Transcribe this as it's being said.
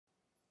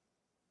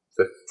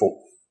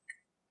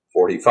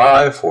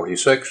45,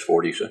 46,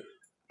 47,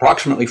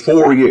 approximately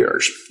 4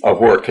 years of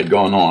work had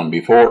gone on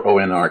before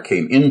ONR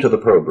came into the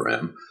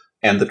program,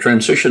 and the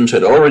transitions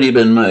had already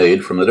been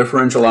made from the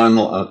differential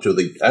to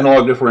the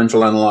analog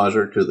differential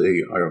analyzer to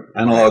the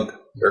analog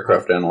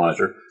aircraft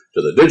analyzer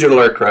to the digital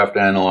aircraft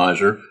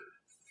analyzer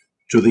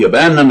to the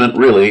abandonment,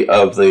 really,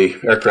 of the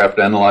aircraft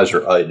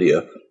analyzer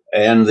idea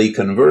and the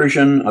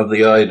conversion of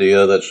the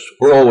idea that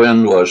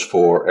Whirlwind was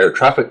for air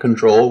traffic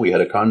control. We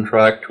had a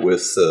contract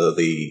with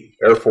the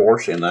Air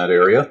Force in that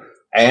area,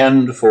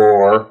 and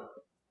for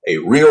a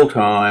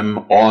real-time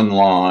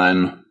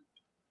online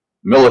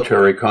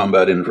military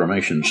combat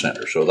information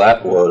center. So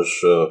that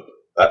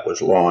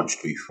was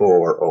launched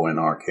before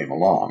ONR came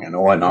along, and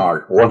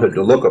ONR wanted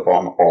to look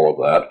upon all of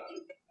that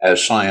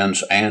as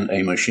science and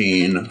a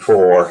machine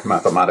for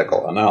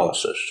mathematical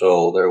analysis.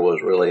 So there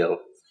was really a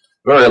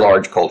very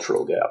large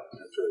cultural gap.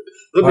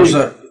 Was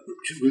there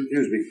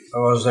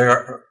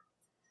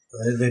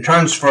the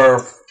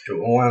transfer to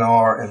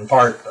ONR in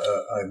part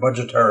a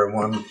budgetary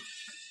one?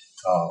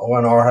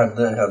 ONR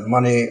had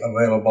money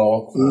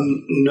available?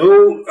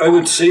 No, I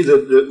would say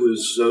that it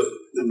was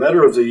a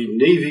matter of the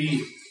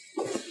Navy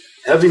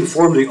having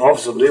formed the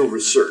Office of Naval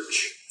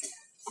Research,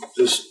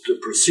 just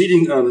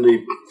proceeding on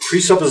the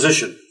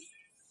presupposition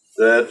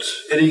that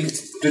any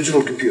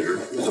digital computer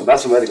is a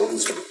mathematical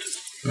instrument.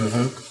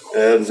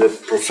 And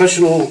that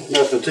professional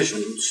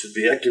mathematicians should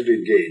be actively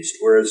engaged,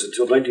 whereas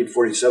until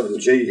 1947,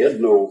 Jay had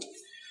no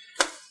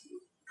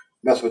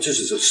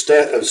mathematicians of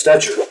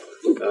stature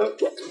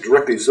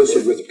directly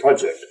associated with the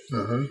project.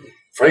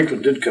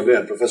 Franklin did come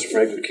in. Professor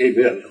Franklin came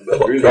in.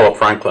 But really, Philip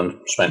Franklin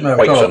spent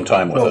quite some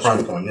time with us.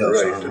 Franklin,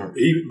 yes, right.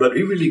 But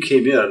he really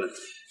came in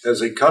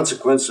as a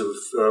consequence of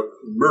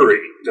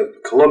Murray,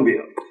 of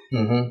Columbia,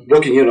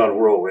 looking in on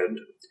Whirlwind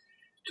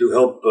to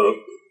help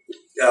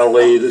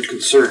allay the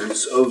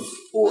concerns of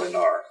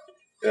ONR.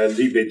 And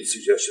he made the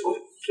suggestion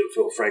that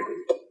Phil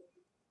Franklin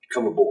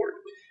come aboard.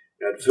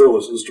 And Phil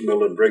was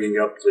instrumental in bringing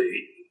up the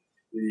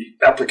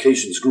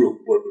applications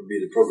group, what would be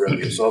the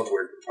programming and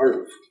software part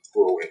of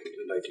Whirlwind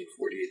in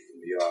 1948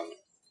 and beyond.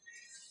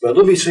 But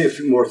let me say a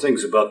few more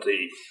things about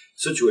the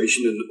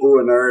situation in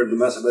ONR and the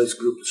mathematics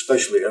group,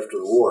 especially after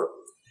the war.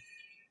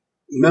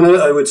 Minna,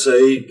 I would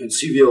say, and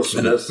C.V.L.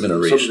 Smith, Minna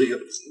Reese,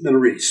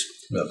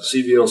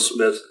 C.V.L.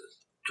 Smith,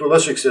 to a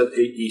lesser extent,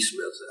 A.E.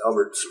 Smith,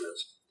 Albert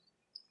Smith,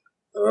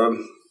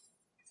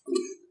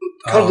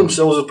 called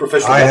themselves as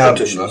professional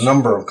mathematicians. I had a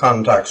number of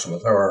contacts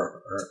with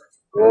her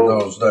in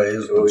those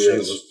days, and she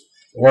was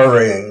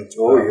worrying.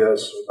 Oh,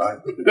 yes.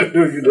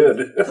 You did.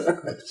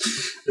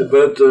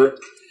 But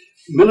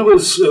Minna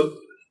was,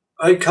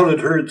 I counted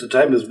her at the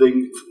time as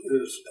being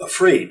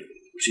afraid.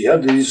 She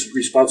had these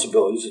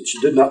responsibilities, and she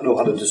did not know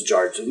how to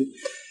discharge them.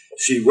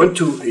 She went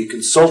to a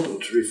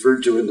consultant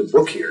referred to in the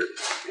book here,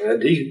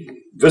 and he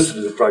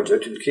visited the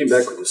project and came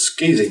back with a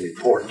scathing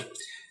report,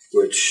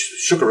 which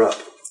shook her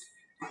up.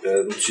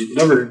 And she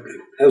never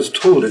has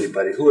told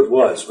anybody who it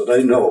was, but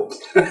I know.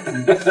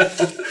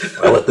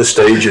 Well, at this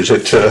stage, is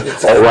it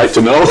all right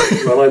to know?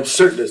 Well, I'm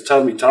certain it's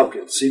Tommy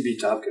Tompkins, C.B.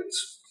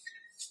 Tompkins.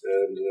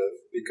 And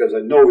because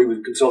I know he was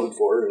consulted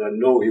for her, and I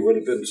know he would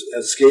have been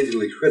as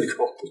scathingly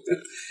critical.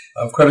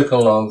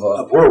 Critical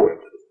of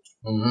Whirlwind.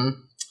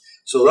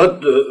 So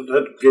that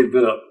gave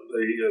Minna a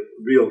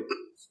real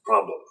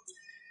problem.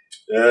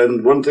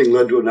 And one thing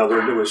led to another,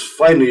 and it was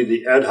finally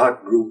the ad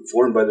hoc group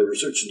formed by the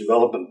Research and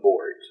Development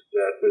Board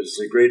that was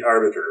the great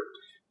arbiter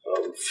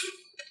of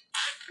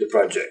the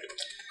project,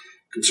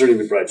 concerning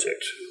the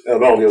project,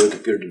 and all the other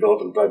computer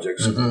development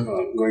projects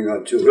going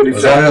on too.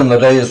 Was that in the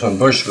days when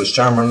Bush was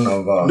chairman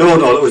of... No,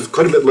 that was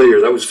quite a bit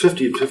later. That was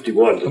 50 and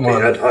 51, the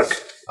ad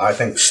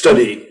hoc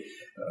study.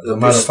 As a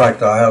matter of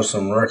fact, I have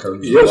some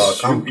records about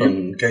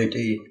Compton,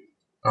 K.T.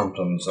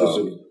 Compton's...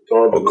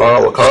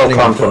 Carl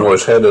Compton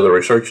was head of the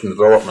Research and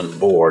Development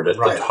Board at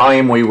the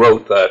time we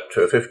wrote that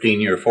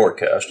 15-year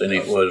forecast, and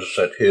it was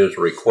at his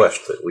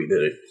request that we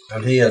did it.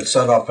 And he had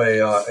set up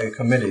a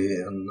committee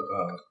in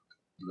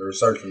the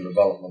Research and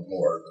Development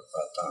Board at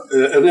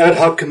that time. An ad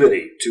hoc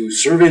committee to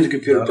survey the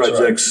computer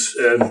projects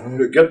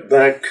and get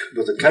back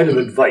with a kind of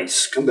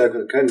advice, come back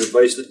with a kind of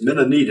advice that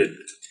Minna needed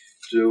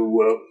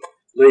to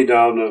lay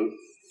down a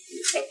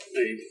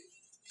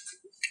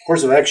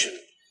course of action,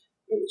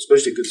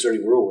 especially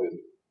concerning Whirlwind.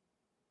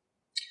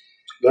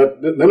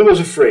 But Minna was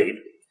afraid,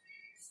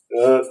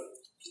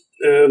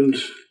 and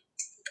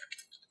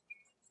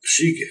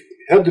she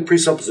had the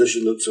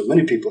presupposition that so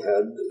many people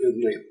had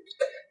in the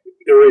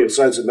area of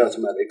science and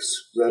mathematics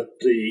that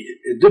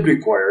it did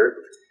require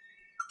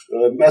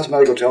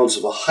mathematical talents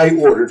of a high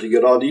order to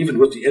get on even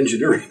with the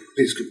engineering of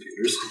these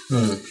computers.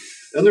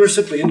 And they were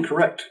simply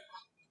incorrect,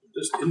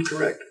 just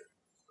incorrect.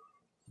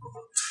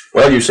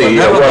 Well, you see,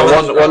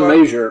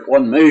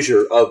 one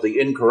measure of the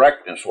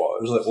incorrectness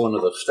was that one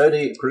of the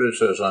steady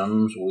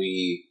criticisms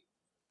we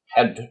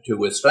had to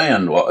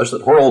withstand was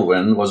that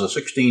Whirlwind was a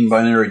 16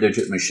 binary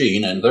digit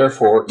machine and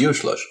therefore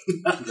useless.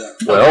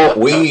 Well,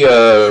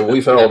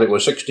 we felt it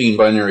was 16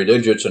 binary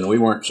digits and we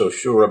weren't so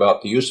sure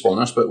about the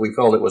usefulness, but we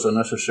felt it was a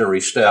necessary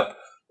step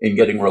in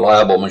getting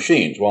reliable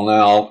machines. Well,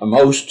 now,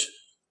 most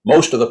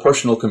of the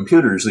personal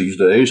computers these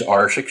days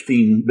are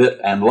 16-bit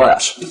and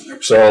less.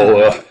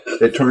 So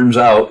it turns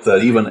out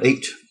that even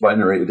 8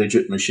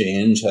 binary-digit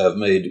machines have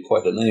made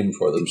quite a name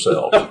for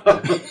themselves.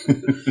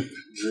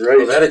 Right.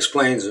 Well, that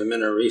explains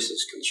Minna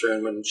Reese's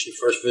concern when she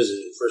first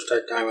visited. First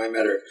time I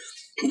met her,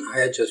 I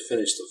had just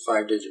finished the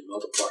 5-digit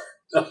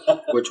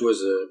multiplier, which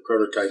was a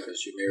prototype,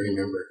 as you may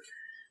remember,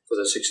 for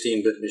the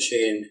 16-bit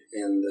machine,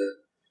 and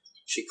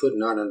she could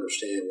not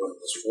understand what it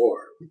was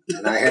for.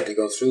 And I had to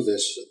go through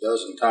this a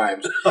dozen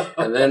times.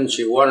 And then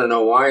she wanted to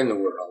know why in the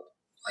world.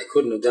 I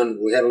couldn't have done,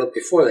 we had a look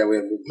before that, we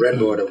had a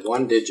breadboard of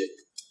 1 digit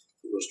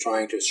who was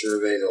trying to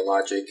survey the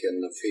logic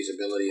and the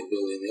feasibility of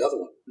building the other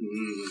one.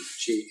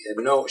 She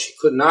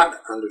could not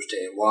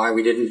understand why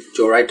we didn't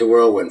go right to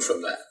Whirlwind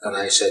from that. And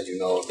I said,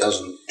 it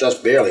doesn't,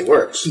 just barely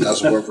works. It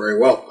doesn't work very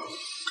well.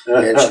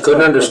 And she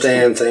couldn't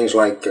understand things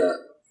like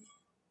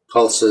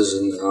pulses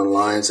and on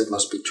lines that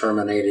must be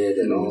terminated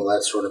and all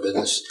that sort of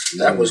business.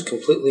 That was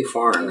completely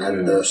foreign.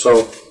 And so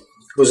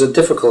it was a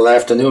difficult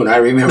afternoon. I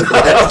remember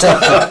that.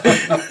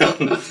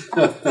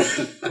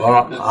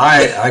 Well,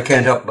 I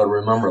can't help but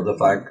remember the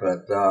fact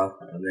that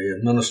the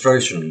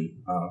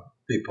administration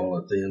people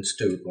at the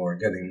Institute were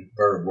getting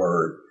very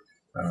worried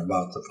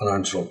about the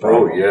financial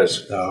problem. Oh,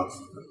 yes.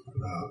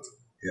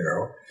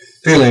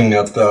 Feeling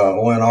that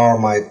ONR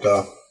might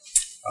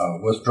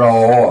withdraw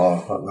or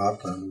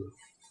whatnot, and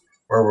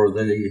where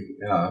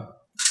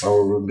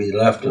would be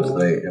left if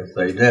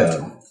they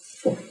did.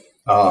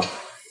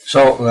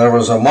 So there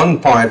was one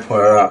point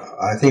where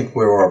I think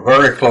we were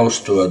very close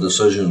to a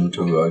decision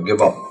to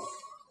give up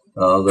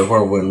the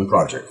Whirlwind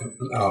project.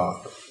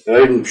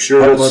 I'm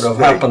sure what would have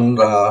happened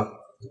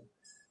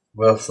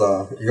with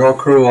your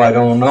crew, I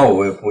don't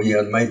know if we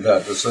had made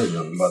that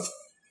decision, but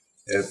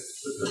it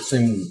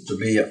seemed to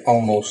be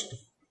almost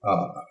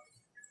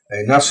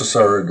a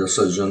necessary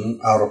decision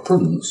out of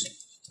prudence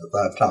at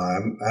that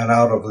time, and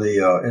out of the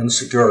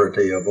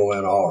insecurity of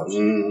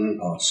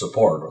ONR's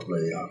support of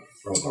the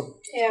program.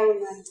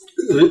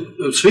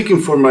 Yeah, speaking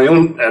for my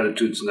own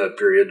attitudes in that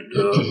period,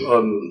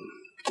 on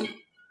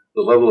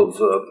the level of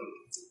the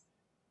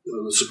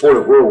support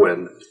of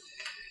Whirlwind,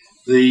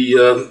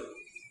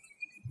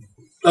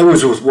 I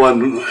was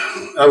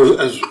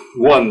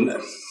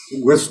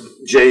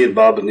with Jay and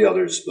Bob and the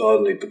others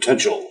on the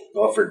potential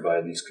offered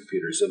by these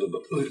computers and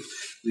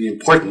the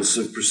importance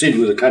of proceeding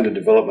with the kind of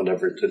development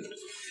effort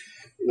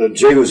that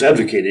Jay was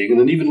advocating, and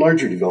an even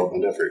larger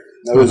development effort.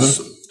 I was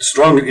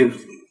strong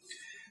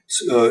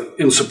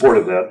in support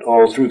of that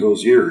all through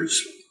those years,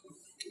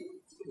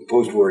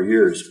 post-war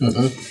years.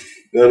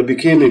 It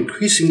became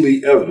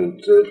increasingly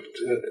evident that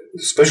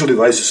the Special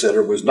Devices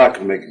Center was not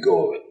going to make a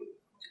go of it.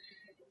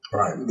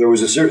 Right. There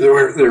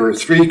were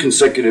 3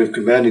 consecutive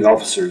commanding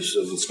officers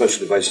of the Special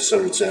Devices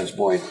Center at Sands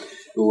Point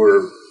who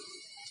were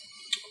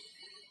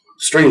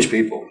strange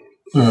people.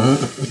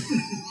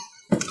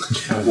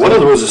 One of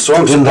them was a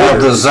strong supporter. Didn't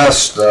have the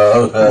zest.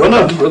 One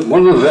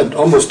of them had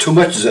almost too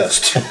much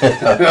zest.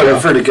 I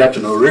refer to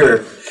Captain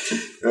O'Rear.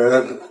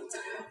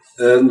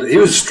 And he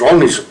was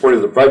strongly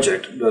supportive of the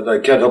project, but I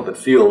can't help but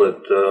feel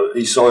that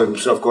he saw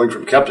himself going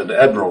from captain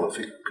to admiral if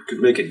he could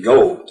make it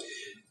go.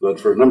 But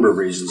for a number of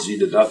reasons, he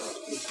did not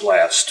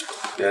last,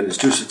 and his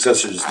 2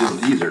 successors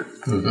didn't either.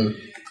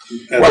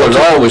 Well, there's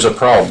always a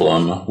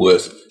problem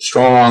with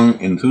strong,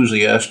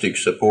 enthusiastic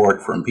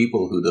support from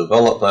people who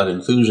develop that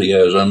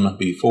enthusiasm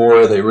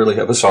before they really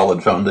have a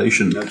solid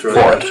foundation for it.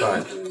 That's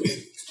right.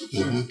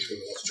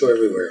 It's true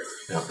everywhere.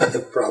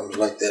 Problems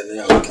like that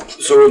now.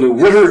 So in the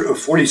winter of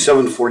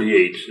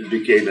 47-48, it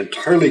became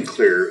entirely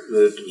clear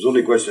that it was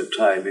only a question of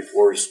time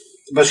before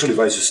Special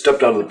Devices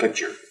stepped out of the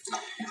picture.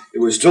 It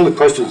was still a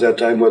question at that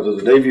time whether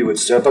the Navy would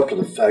step up to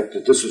the fact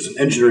that this was an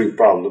engineering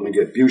problem and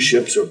get BU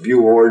ships or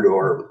BU-ORD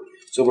or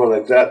somewhere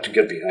like that to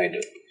get behind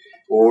it,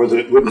 or that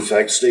it would in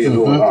fact stay in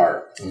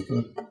ONR.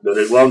 But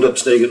it wound up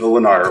staying in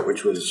ONR,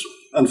 which was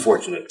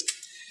unfortunate.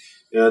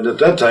 And at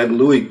that time,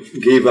 Louis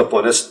gave up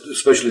on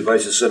Special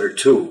Devices Center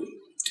too.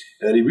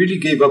 And he really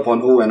gave up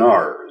on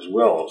ONR as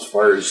well, as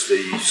far as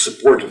the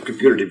support of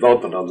computer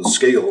development on the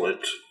scale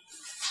that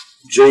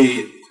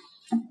Jay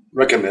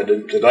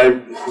recommended, that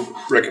I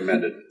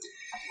recommended.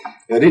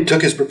 And he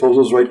took his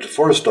proposals right to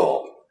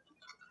Forrestal.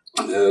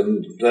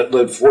 And that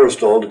led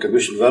Forrestal to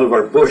commission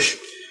Vannevar Bush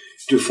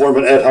to form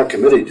an ad hoc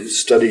committee to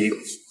study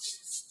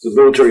the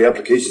military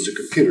applications of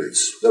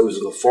computers. That was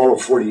in the fall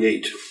of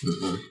 48.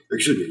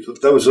 Excuse me,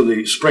 that was in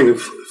the spring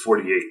of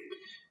 48.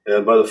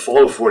 And by the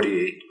fall of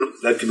 48,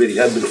 that committee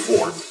had been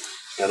formed.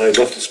 And I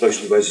left the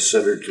Special Devices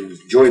Center to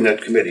join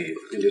that committee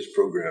in this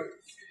program.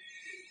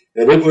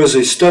 And it was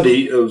a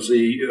study of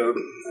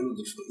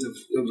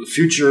the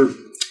future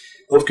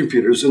of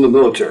computers in the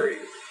military,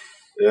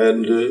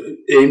 and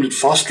aimed at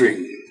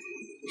fostering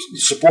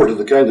support of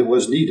the kind that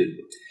was needed.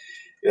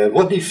 And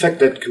what effect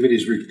that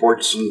committee's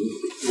reports and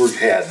work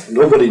had,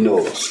 nobody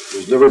knows.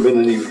 There's never been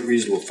any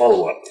reasonable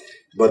follow-up.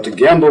 But the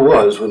gamble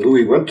was, when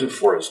Louis went to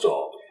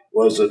Forrestal,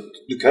 was that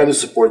the kind of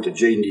support that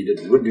Jay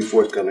needed would be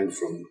forthcoming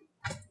from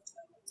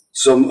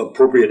some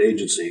appropriate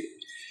agency.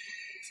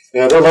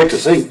 And I'd like to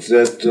think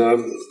that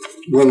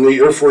when the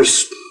Air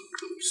Force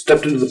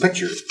stepped into the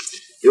picture,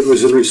 it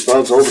was in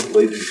response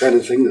ultimately to the kind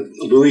of thing that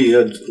Louis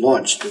had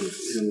launched in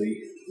the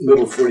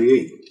middle of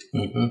 48.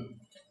 Mm-hmm.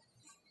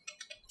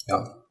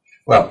 Yeah.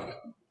 Well,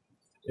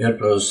 it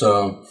was,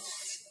 in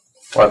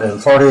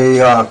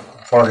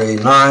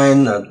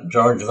 49 at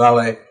George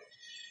Valley?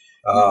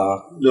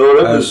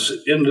 No, that was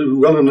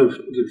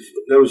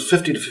that was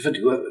 50 to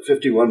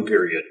 51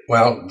 period.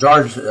 Well,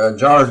 George,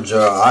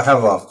 I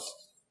have a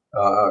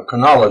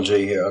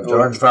chronology here.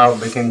 George Valley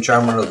became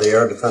chairman of the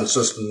Air Defense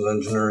Systems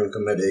Engineering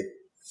Committee,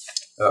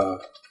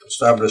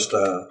 established at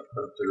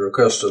the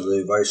request of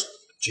the Vice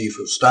Chief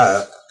of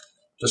Staff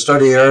to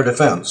study air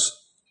defense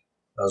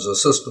as a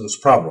systems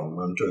problem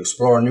and to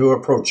explore new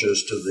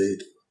approaches to the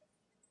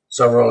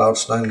several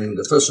outstanding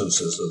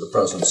deficiencies of the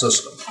present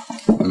system.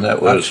 And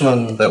that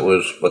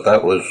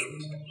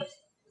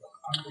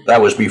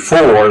was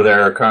before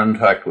their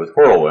contact with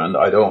Whirlwind.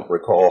 I don't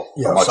recall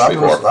much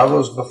before. That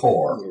was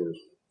before. Yes.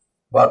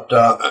 But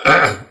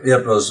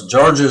it was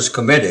George's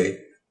committee,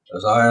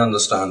 as I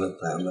understand it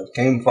then, that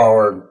came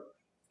forward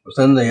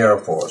within the Air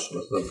Force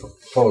with the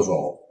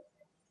proposal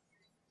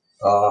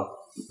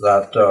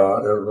that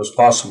it was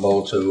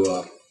possible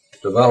to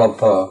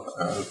develop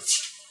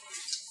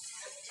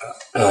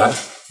an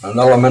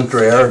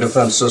elementary air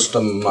defense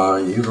system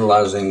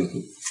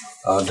utilizing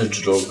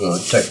digital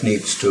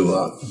techniques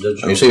to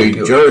digital. You see,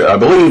 Jerry, I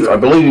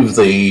believe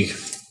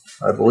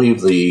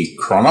the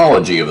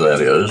chronology of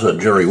that is that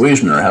Jerry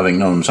Wiesner, having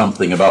known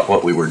something about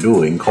what we were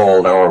doing,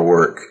 called our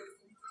work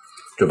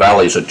to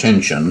Valley's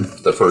attention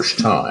the first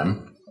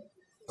time.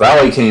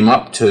 Valley came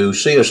up to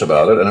see us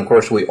about it, and of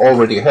course we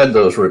already had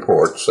those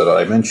reports that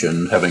I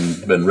mentioned having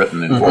been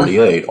written in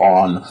 48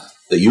 on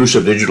the use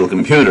of digital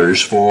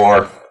computers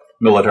for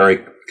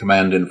military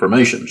command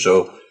information.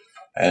 So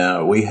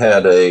we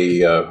had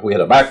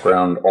a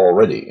background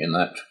already in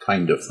that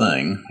kind of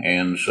thing,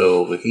 and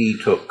so he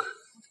took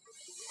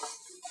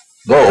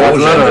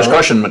those and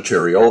discussion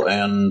material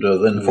and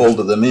then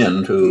folded them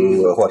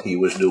into what he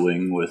was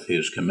doing with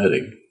his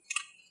committee.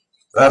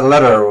 That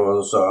letter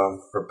was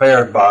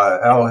prepared by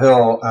Al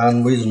Hill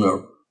and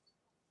Wiesner,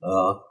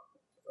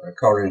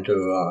 according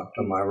to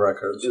my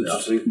records.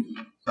 Interesting.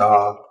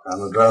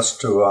 And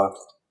addressed to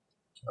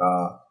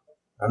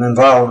and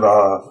involved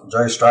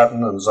J.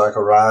 Stratton and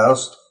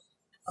Zacharias,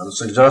 and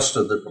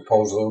suggested the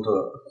proposal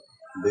to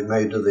be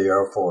made to the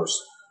Air Force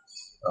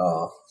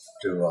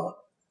to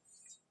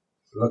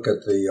look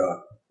at the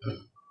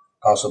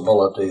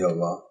possibility of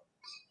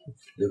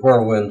the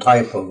Whirlwind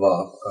type of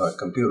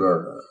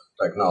computer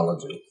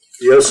technology.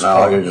 Yes.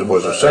 Now, it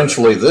was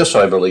essentially this,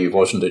 I believe,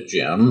 wasn't it,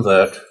 Jim,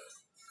 that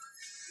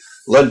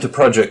led to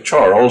Project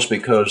Charles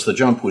because the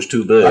jump was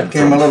too big. That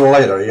came a little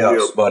later,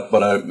 yes. But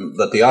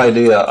that the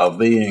idea of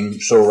being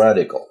so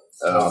radical,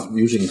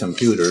 using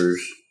computers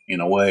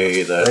in a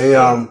way that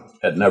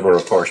had never,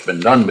 of course, been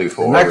done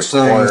before. The next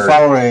thing,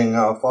 following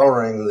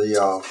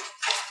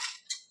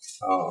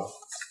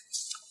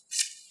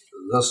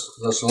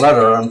this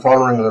letter and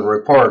following the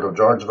report of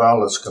George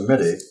Valley's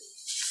committee,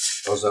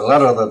 was a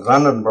letter that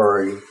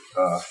Vandenberg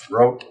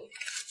wrote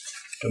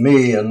to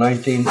me in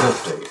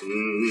 1950,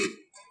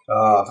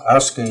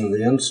 asking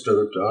the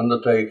Institute to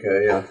undertake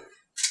a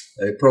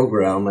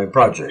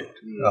project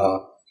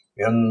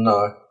in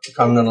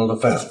continental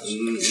defense.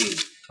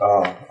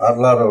 That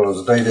letter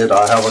was dated,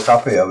 I have a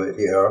copy of it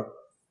here,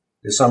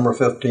 December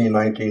 15,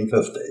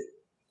 1950,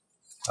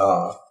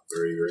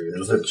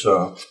 in which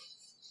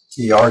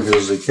he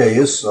argues the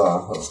case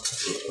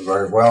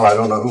very well. I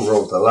don't know who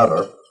wrote the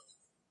letter.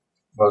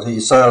 But he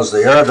says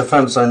the Air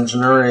Defense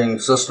Engineering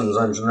Systems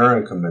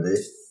Engineering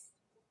Committee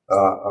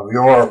of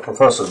your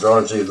Professor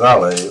George E.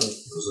 Valley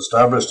was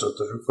established at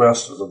the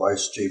request of the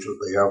Vice Chief of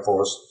the Air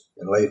Force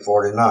in late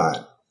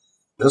 49.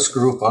 This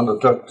group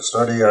undertook to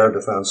study air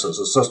defense as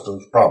a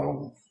systems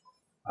problem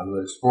and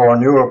explore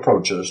new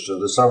approaches to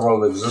the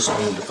several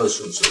existing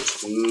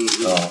deficiencies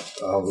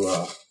of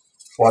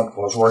what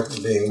was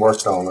being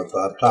worked on at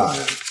that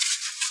time.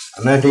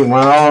 And then he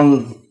went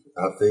on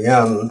at the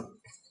end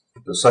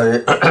to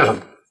say,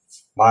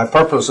 my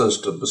purpose is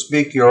to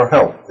bespeak your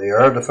help. The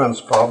air defense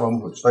problem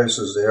which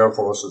faces the Air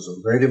Force is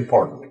of great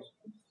importance.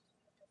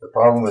 The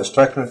problem is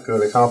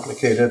technically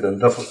complicated and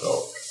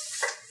difficult.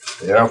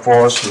 The Air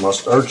Force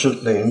must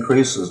urgently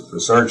increase its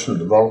research and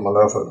development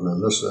effort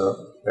in this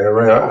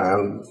area,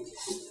 and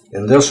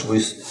in this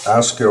we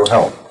ask your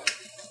help.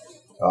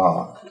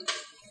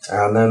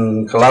 And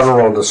then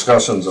collateral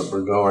discussions that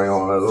were going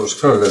on, it was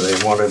clear that they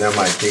wanted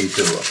MIT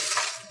to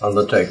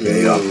undertake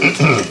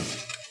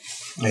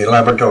a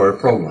laboratory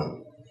program.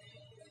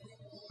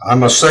 I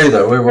must say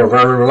that we were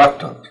very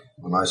reluctant.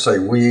 When I say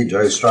we,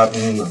 J.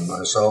 Stratton and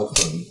myself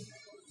and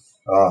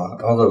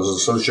others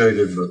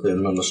associated with the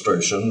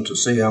administration, to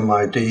see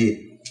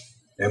MIT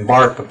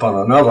embarked upon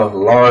another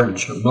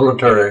large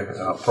military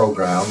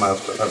program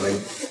after having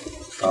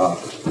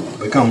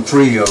become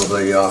free of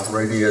the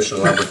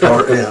radiation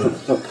laboratory and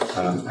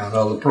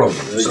other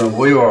programs. So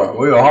we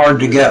were hard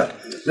to get.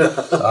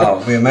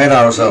 We made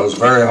ourselves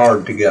very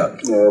hard to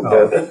get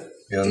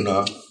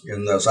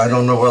in this. I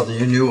don't know whether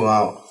you knew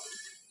how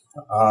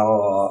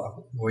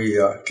we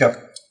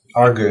kept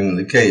arguing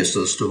the case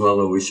as to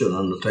whether we should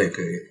undertake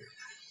a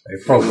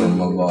program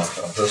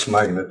of this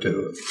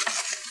magnitude.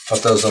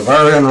 But there's a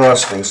very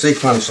interesting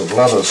sequence of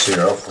letters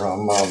here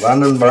from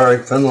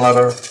Vandenberg,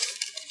 Finletter,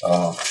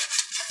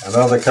 and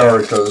other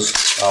characters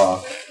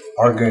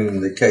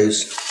arguing the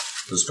case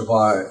as to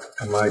why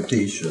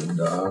MIT should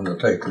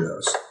undertake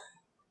this.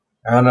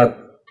 And in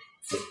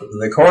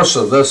the course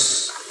of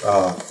this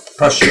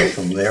pressure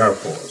from the Air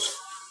Force,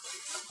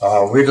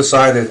 we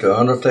decided to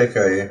undertake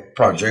a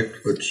project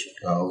which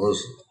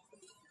was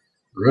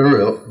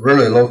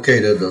really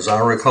located, as I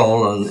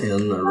recall,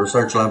 in the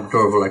Research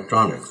Laboratory of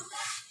Electronics.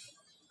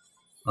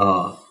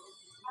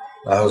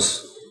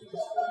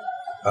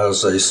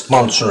 As a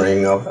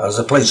sponsoring of, as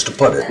a place to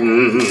put it.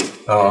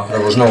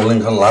 There was no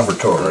Lincoln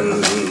Laboratory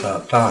at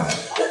that time.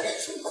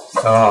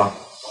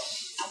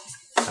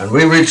 And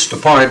we reached a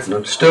point,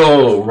 and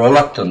still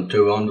reluctant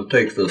to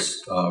undertake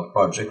this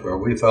project, where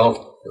we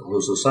felt it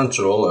was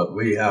essential that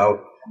we have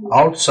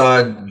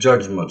outside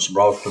judgments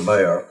brought to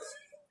bear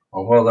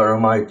on whether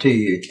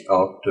MIT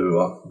ought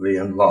to be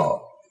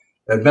involved.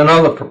 There had been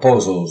other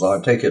proposals, I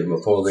take it,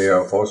 before the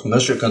Air Force.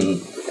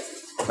 Michigan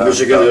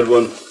had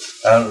one.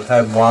 And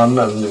had one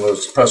and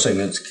was pressing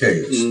its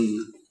case.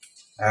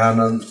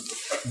 And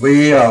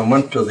we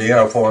went to the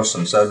Air Force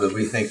and said that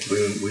we think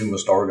we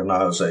must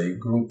organize a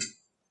group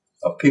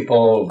of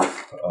people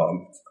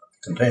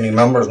containing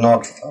members,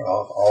 not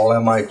all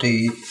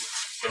MIT,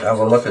 have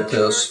a look at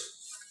this.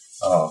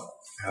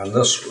 And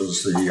this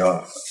was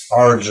the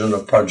origin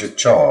of Project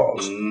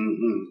Charles.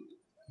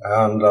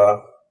 And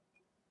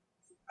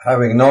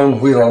having known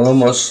Wheeler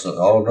Loomis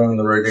all during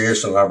the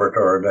radiation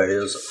laboratory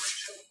days,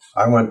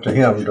 I went to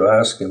him to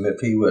ask him if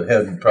he would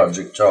head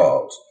Project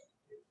Charles.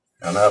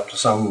 And after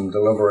some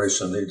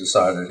deliberation, he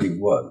decided he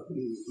would.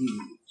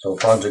 So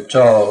Project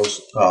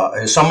Charles,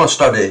 a summer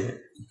study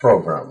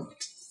program,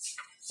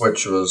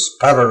 which was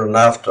patterned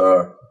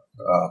after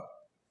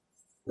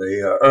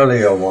the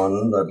earlier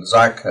one that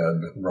Zach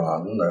had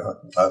run.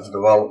 The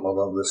development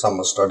of the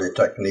summer study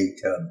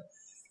technique had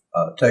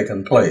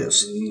taken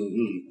place.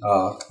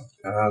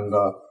 And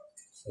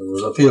there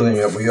was a feeling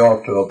that we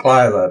ought to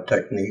apply that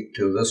technique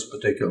to this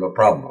particular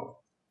problem.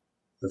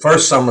 The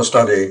first summer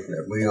study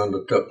that we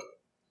undertook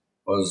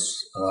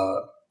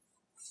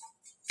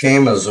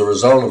came as a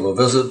result of a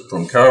visit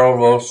from Carol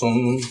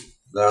Wilson,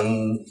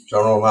 then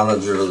General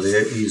Manager of the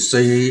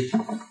AEC,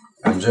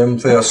 and Jim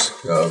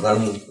Fisk,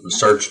 then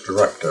Research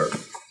Director,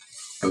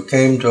 who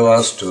came to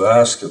us to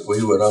ask if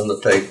we would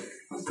undertake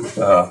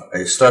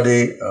a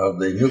study of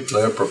the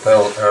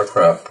nuclear-propelled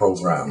aircraft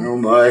program. Oh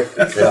my!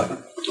 Yeah.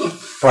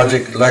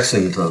 Project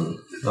Lexington,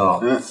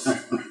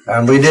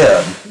 and we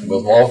did,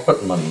 with Walt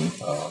Whitman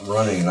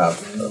running that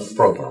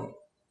program.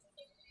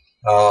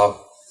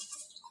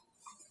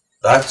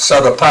 That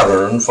set a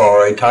pattern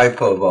for a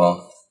type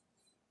of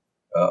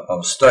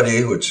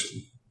study which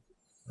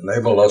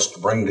enabled us to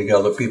bring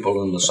together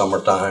people in the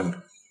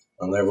summertime,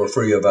 and they were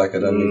free of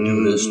academic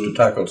duties to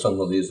tackle some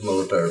of these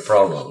military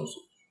problems.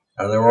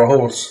 And there were a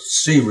whole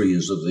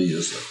series of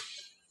these.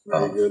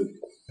 Very good.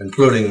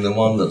 Including the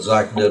one that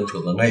Zach did for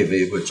the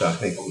Navy, which I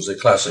think was a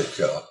classic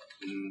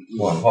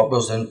one. What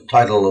was the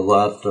title of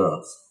that?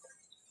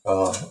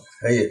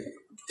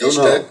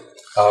 Haystack?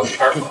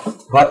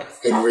 What?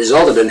 It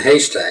resulted in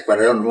Haystack, but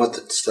I don't know what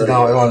the study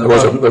was. It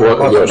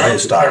wasn't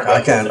Haystack.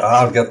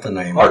 I'll get the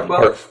name.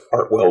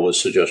 Hartwell was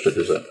suggested,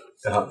 is it?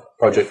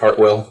 Project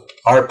Hartwell?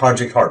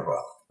 Project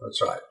Hartwell,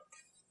 that's right.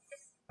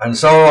 And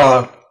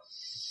so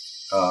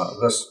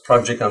this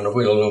project under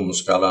Wheeler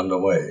Loomis got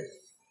underway.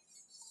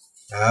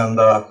 And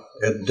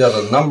it did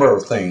a number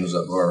of things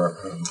that were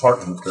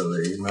important to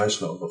the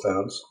national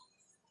defense.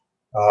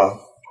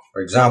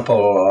 For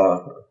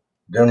example,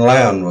 Den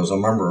Land was a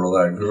member of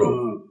that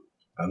group,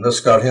 and this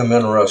got him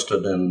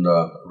interested in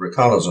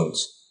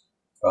reconnaissance.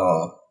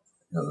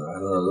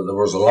 And there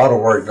was a lot of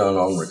work done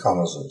on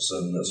reconnaissance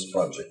in this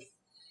project.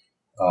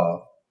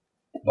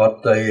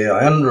 But the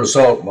end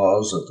result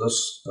was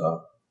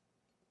that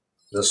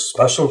this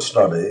special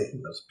study,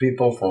 with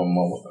people from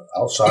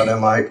outside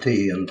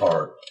MIT in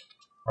part,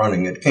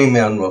 running it, came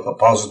in with a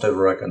positive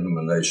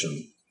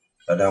recommendation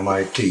that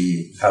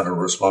MIT had a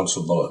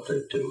responsibility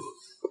to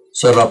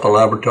set up a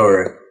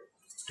laboratory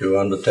to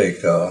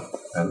undertake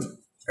an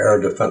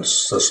air defense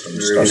system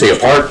study. See, a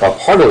part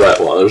of that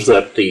was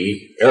that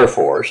the Air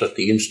Force, at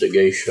the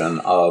instigation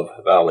of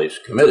Valley's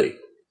committee,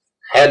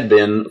 had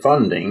been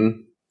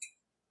funding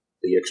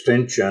the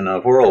extension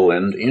of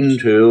Whirlwind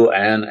into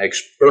an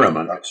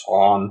experiment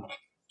on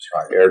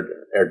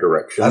air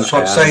direction. That's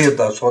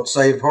what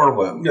saved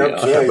Whirlwind.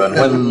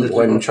 But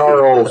when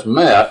Charles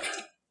met,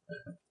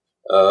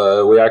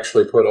 we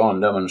actually put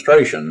on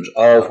demonstrations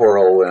of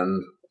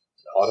Whirlwind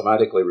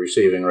automatically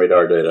receiving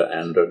radar data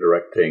and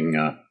directing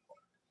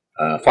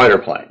fighter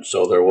planes.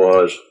 So there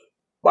was,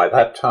 by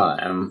that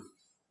time,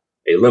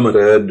 a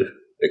limited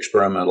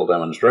experimental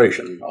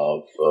demonstration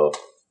of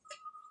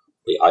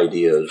the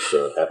ideas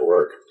at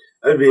work.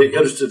 I'd be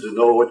interested to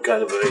know what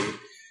kind of a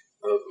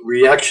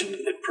reaction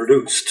it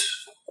produced,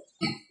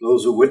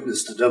 those who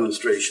witnessed the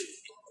demonstration.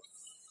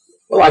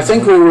 Well, I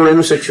think we were in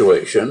a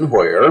situation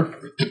where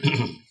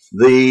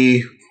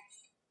the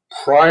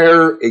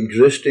prior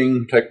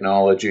existing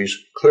technologies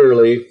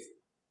clearly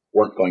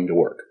weren't going to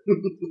work.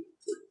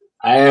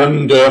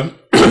 And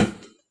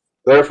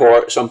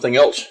therefore, something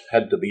else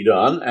had to be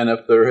done. And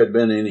if there had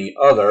been any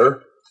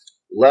other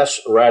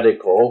less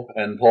radical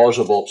and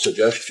plausible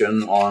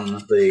suggestion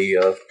on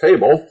the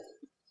table,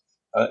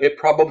 it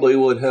probably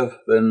would have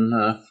been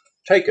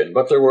taken,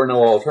 but there were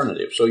no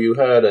alternatives. So you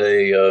had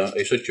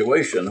a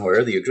situation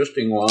where the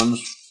existing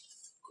ones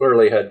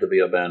clearly had to be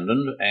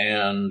abandoned,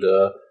 and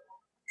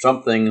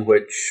something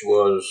which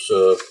was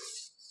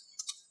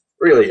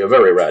really a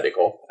very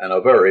radical and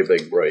a very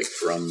big break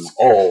from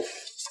all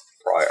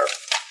prior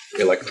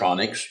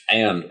electronics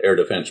and air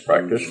defense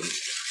practice.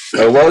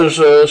 Was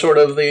sort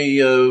of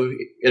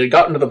it had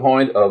gotten to the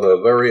point of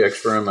a very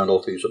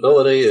experimental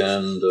feasibility,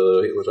 and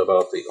it was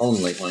about the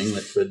only thing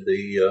that could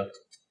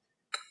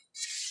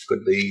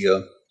be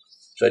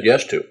said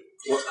yes to.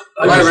 Well,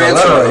 I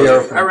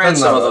ran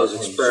some of those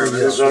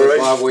experiments with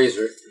Bob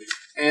Weiser,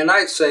 and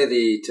I'd say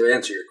to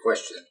answer your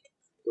question,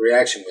 the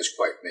reaction was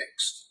quite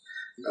mixed.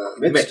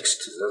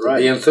 Mixed. Is that right?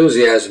 The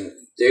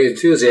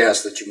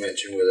enthusiasts that you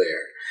mentioned were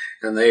there,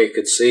 and they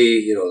could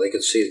see,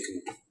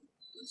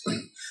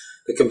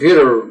 the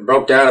computer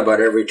broke down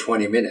about every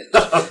 20 minutes.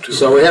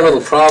 So we had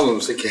little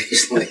problems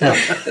occasionally. And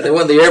then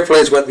when the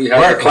airplanes went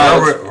behind the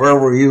clouds. Where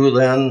were you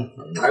then?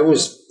 I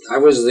was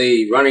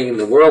running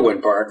the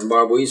Whirlwind part, and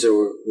Bob Weiser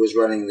was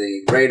running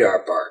the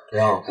radar part.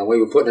 Yeah. And we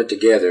were putting it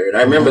together. And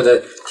I remember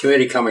the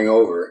committee coming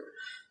over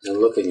and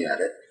looking at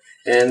it.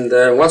 And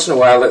once in a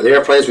while, the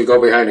airplanes would go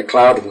behind a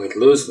cloud and we'd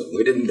lose them.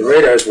 The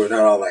radars were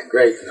not all that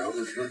great,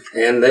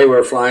 And they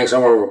were flying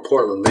somewhere over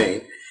Portland,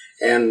 Maine.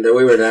 And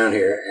we were down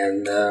here,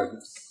 and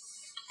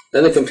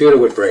then the computer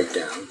would break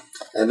down.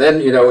 And then,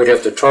 we'd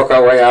have to talk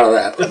our way out of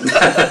that.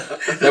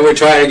 Then we'd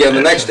try it again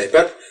the next day.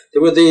 But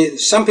there were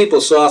some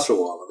people saw through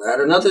all of that,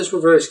 and others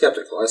were very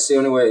skeptical. That's the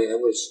only way. It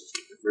was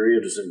very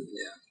interesting.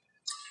 Yeah.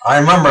 I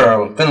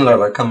remember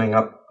Finler coming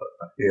up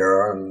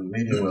here and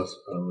meeting with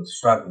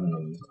Stratton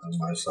and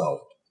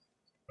myself.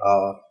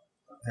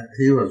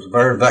 He was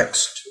very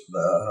vexed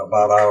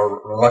about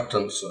our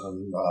reluctance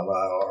and about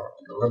our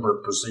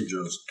deliberate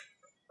procedures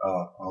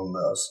on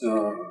this.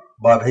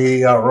 But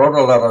he wrote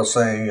a letter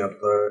saying that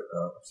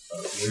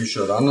we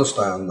should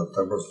understand that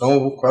there was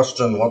no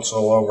question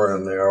whatsoever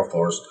in the Air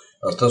Force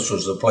that this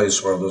was the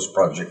place where this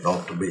project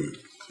ought to be.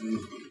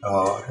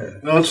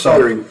 It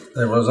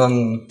was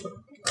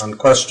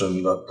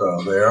unquestioned that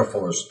the Air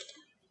Force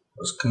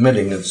was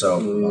committing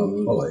itself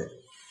fully,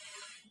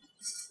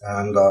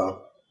 and that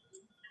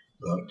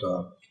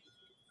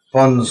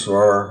funds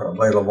were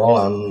available,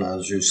 and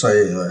as you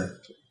say,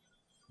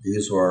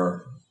 these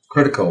were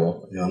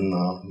critical in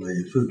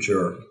the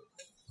future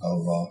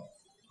of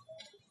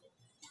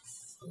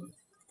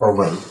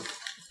program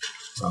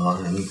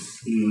and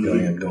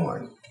getting it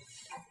going.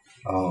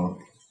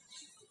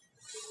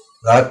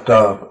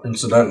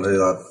 Incidentally,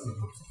 that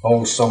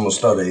whole summer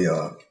study,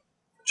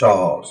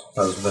 Charles,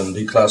 has been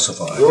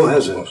declassified. Oh,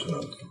 has it?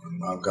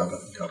 I've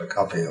got a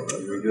copy of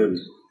it. Very good.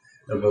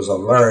 It was a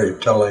very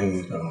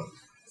telling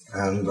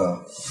and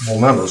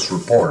momentous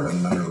report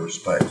in many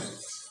respects.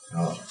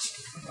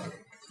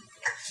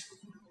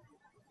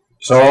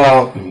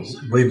 So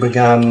we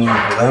began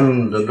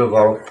then to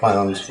develop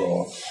plans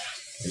for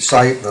a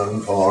site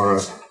and for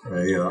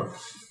a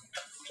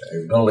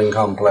building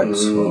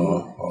complex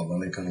for the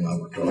Lincoln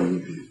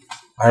Laboratory.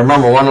 I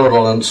remember one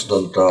little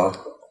incident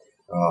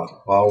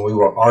while we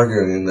were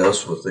arguing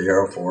this with the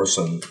Air Force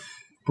and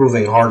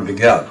proving hard to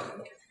get,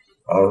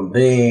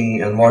 being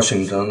in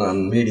Washington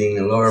and meeting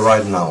Louis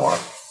Ridenauer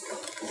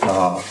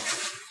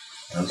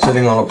and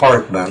sitting on a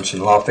park bench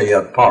in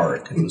Lafayette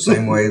Park in the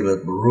same way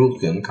that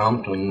Baruch and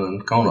Compton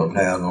and Conant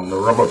had on the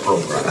rubber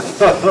program,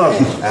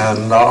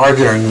 and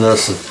arguing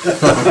this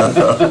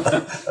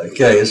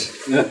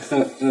case,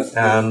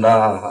 and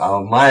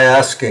my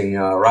asking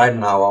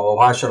Ridenauer, well,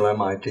 why should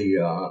MIT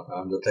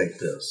undertake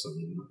this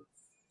and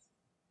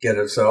get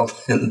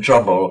itself in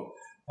trouble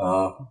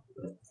as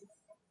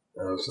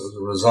a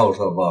result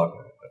of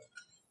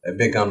a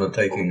big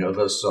undertaking of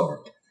this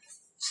sort?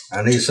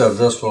 And he said,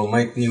 this will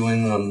make New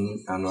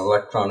England an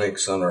electronic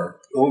center.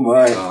 Oh,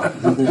 my.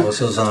 Was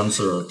his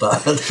answer at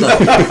that.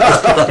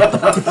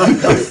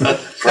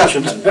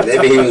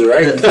 Maybe he was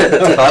right.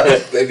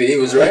 Maybe he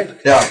was right.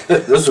 Yeah.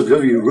 This will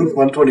give you Route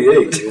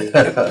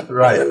 128.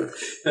 Right.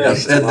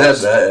 Yes, it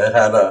did. It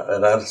had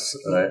a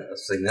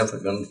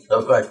significant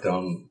effect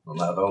on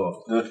that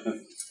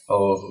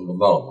whole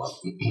development.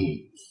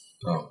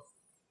 So.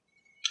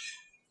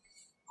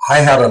 I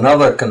had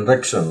another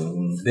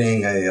conviction,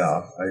 being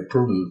a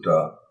prudent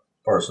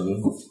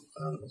person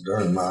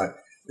during the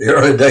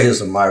early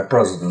days of my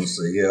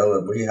presidency here,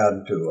 that we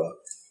had to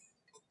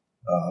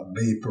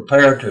be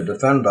prepared to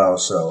defend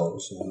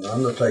ourselves in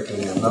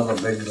undertaking another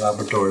big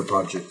laboratory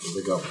project for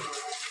the government.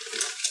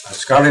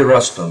 Scotty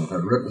Rustin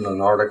had written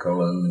an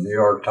article in the New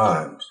York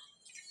Times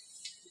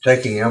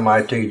taking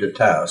MIT to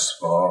task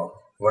for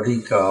what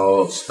he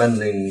called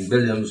spending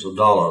billions of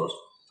dollars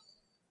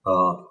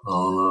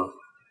on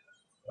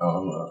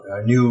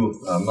a new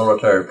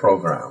military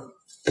program.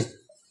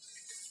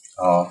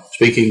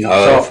 Speaking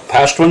of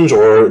past ones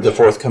or the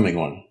forthcoming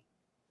one,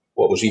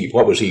 what was he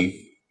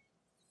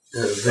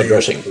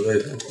addressing?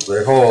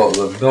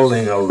 The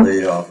building of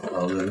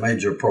the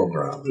major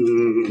program.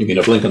 You mean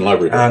of Lincoln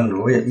Laboratory?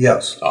 And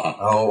yes.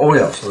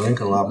 Yes, the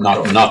Lincoln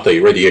Laboratory. Not the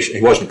radiation.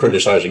 He wasn't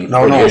criticizing the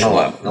radiation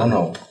lab.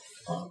 No.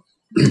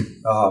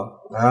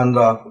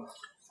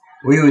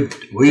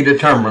 We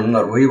determined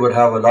that we would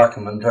have a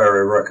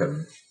documentary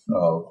record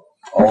of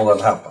all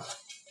that happened.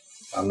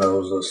 And there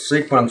was a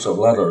sequence of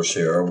letters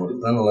here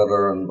with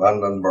Finletter and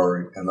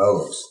Vandenberg and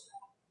others,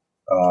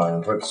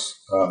 in which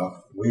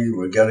we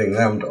were getting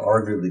them to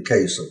argue the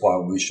case of why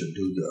we should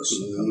do this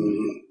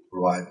and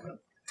provide them.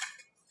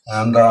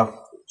 And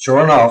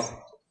sure enough,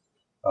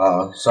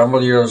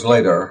 several years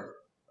later,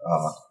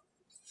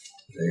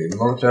 the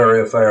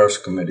Military Affairs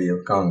Committee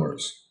of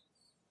Congress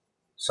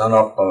sent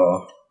up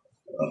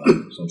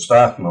some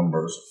staff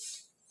members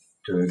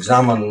to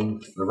examine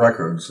the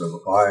records of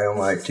why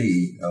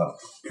MIT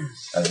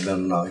had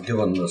been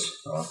given this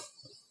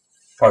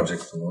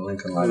project from the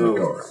Lincoln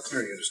Laboratory.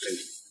 Very interesting.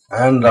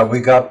 And we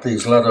got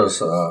these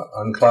letters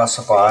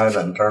unclassified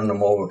and turned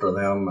them over to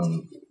them,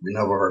 and we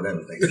never heard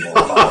anything more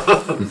about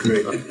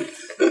it.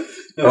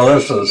 Well,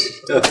 this is...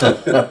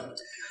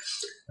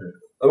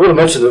 I want to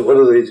mention that one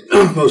of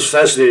the most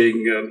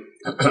fascinating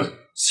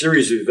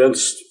series of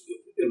events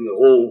in the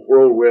whole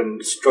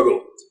whirlwind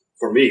struggle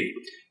for me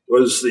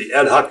was the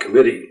ad hoc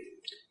committee.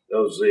 That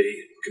was the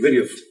Committee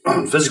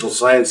of Physical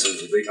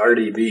Sciences, the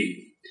RDB,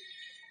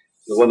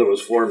 the one that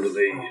was formed in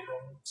the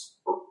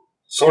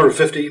Solar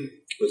 50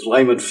 with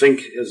Lyman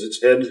Fink as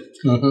its head,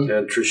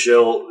 and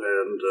Trischel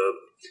and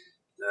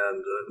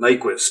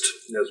Nyquist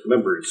as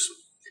members.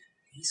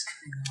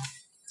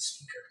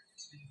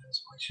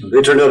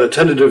 They turned out a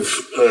tentative,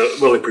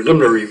 a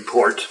preliminary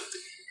report,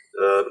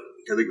 I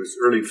think it was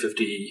early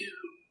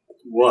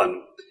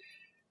 51,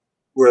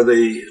 where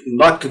they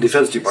knocked the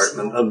Defense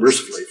Department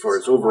unmercifully for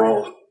its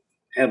overall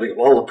handling of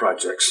all the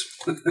projects.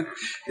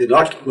 They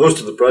knocked most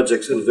of the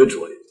projects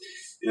individually,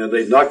 and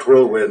they knocked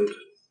Whirlwind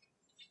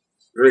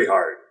very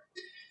hard.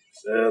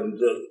 And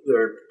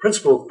their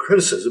principal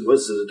criticism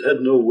was that it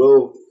had no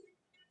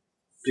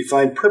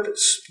well-defined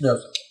purpose.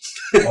 Yes.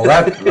 Well,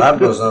 that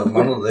was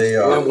one of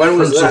the when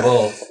was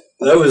principal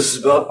that was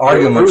about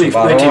arguments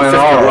about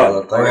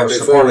ONR, that they were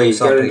supporting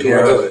something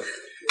here that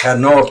had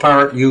no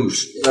apparent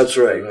use. That's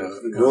right,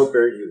 no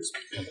apparent use.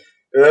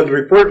 And the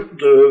report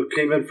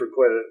came in for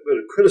quite a bit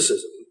of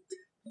criticism.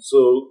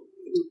 So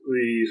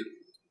the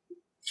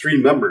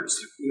three members,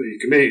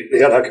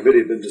 the ad hoc committee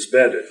had been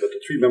disbanded, but the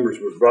three members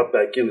were brought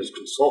back in as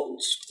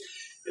consultants,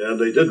 and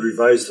they did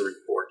revise the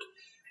report.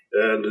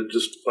 And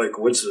just by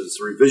coincidence,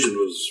 the revision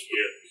was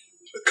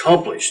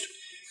accomplished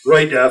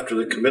right after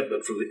the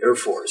commitment from the Air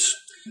Force.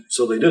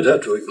 So they did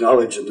have to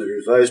acknowledge in the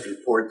revised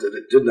report that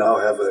it did now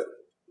have a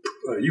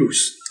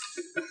use.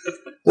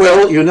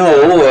 Well,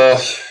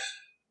 if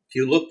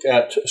you look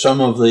at some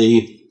of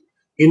the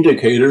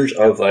indicators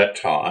of that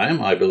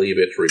time, I believe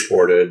it's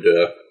reported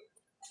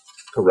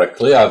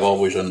correctly. I've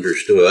always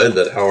understood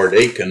that Howard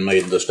Aiken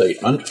made the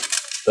statement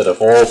that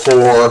if all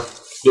four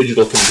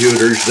digital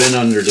computers then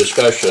under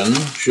discussion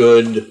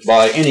should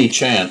by any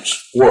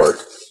chance work,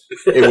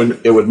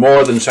 it would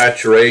more than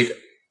saturate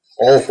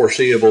all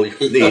foreseeable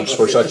needs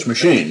for such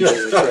machines.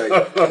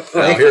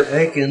 Now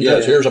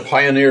here's a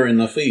pioneer in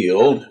the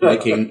field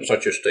making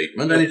such a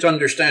statement, and it's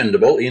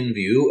understandable in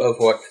view of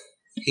what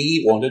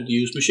he wanted to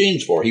use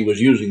machines for. He was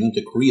using them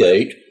to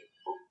create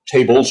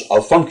tables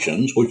of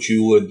functions, which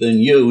you would then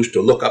use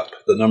to look up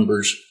the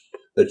numbers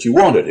that you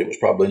wanted. It was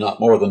probably not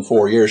more than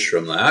 4 years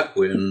from that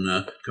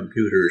when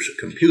computers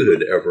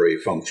computed every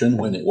function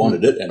when it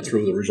wanted it and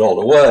threw the result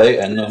away,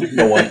 and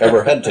no one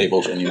ever had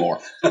tables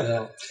anymore.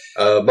 And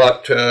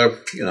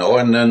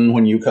then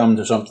when you come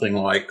to something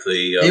like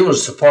the... he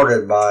was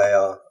supported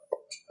by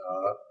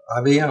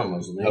IBM,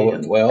 wasn't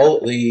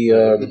he?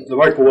 The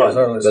Mark I.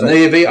 The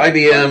Navy,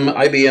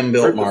 IBM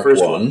built Mark I,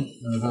 one.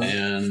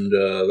 and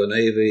the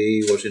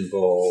Navy was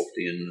involved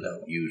in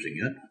using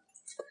it.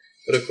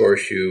 But of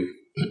course,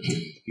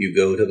 you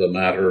go to the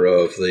matter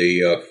of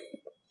the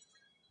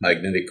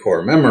magnetic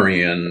core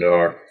memory, and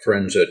our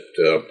friends at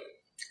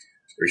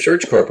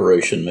Research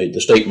Corporation made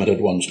the statement at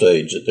one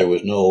stage that there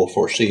was no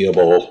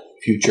foreseeable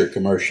future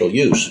commercial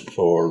use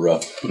for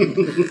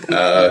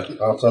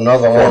that's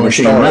another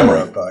machine memory.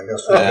 I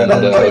guess.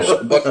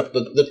 But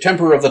the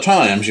temper of the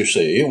times, you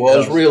see,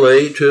 was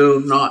really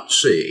to not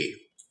see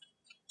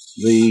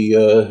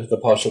the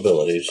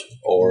possibilities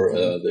or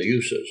the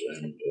uses,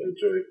 and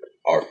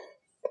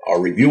our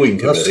reviewing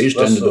committees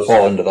tended to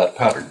fall into that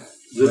pattern.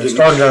 An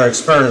extraordinary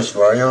experience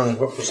for a young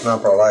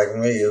whippersnapper like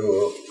me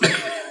who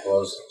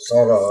was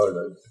sort of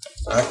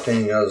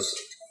acting as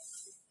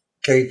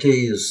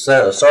KT's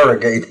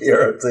surrogate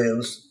here at the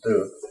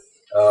Institute.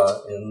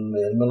 in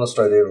the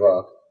administrative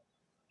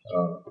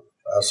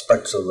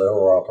aspects of the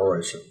whole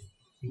operation.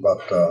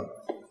 But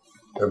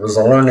it was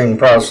a learning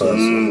process.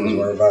 It was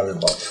very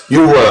valuable.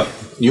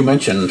 You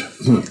mentioned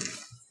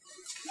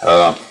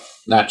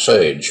Nat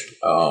Sage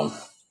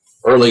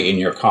early in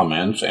your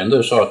comments, and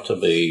this ought to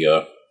be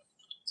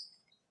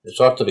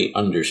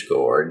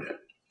underscored.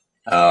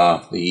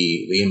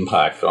 The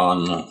impact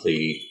on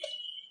the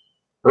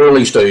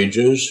early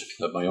stages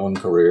of my own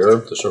career,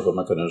 the Servo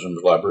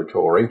Mechanisms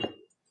Laboratory,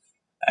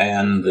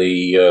 and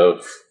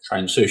the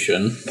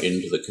transition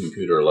into the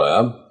computer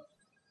lab.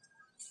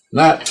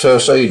 Nat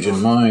Sage,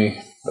 in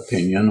my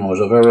opinion, was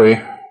a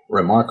very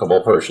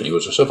remarkable person. He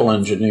was a civil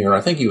engineer.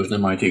 I think he was an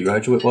MIT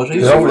graduate, was he?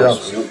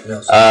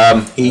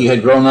 Yes. He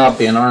had grown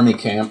up in army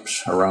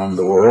camps around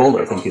the world.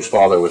 I think his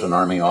father was an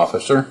army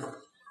officer.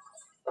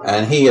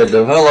 And he had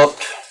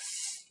developed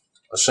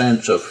a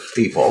sense of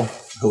people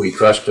who he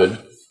trusted,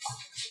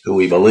 who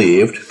he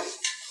believed,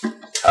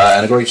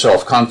 and a great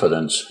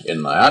self-confidence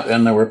in that.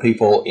 And there were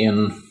people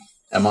in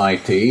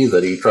MIT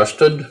that he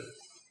trusted.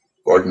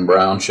 Gordon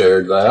Brown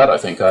shared that. I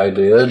think I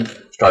did.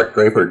 Stark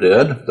Draper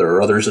did. There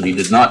are others that he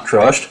did not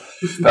trust.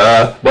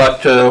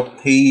 But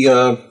he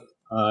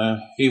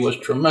was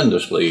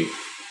tremendously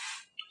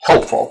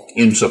helpful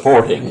in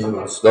supporting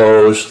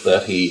those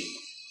that he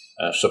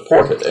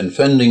supported and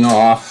fending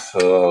off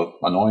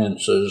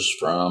annoyances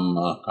from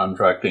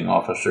contracting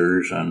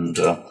officers and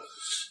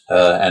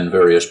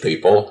various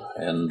people.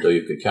 And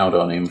you could count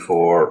on him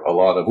for a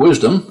lot of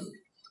wisdom.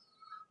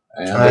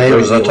 And he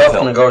was a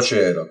tough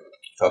negotiator.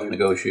 Tough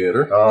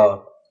negotiator.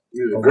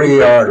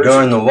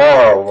 During the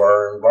war,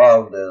 were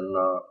involved in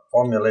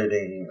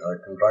formulating a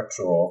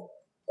contractual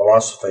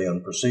philosophy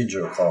and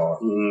procedure for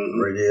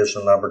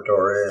radiation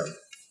laboratory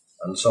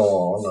and so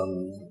on,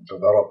 and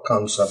developed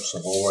concepts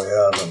of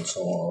overhead and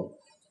so on.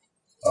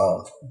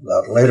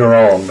 That later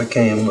on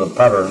became the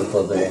pattern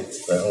for the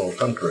whole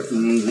country.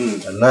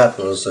 And that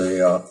was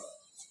the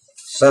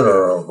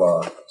center of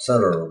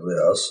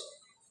this.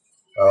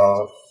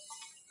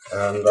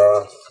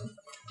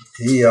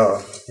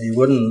 He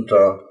wouldn't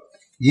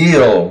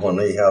yield when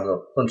he had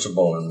a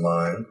principle in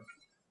mind.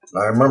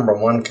 And I remember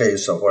one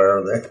case of where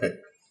I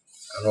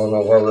don't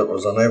know whether it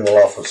was a naval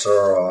officer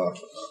or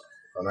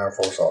an Air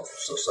Force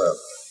officer, said,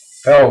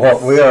 "Hell,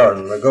 what we are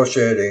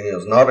negotiating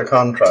is not a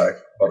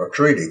contract, but a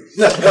treaty."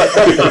 Well,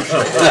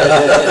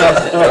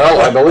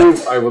 I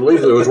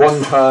believe there was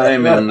one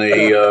time in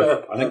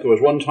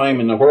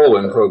the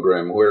Whirlwind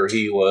program where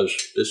he was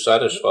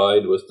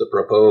dissatisfied with the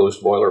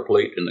proposed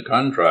boilerplate in the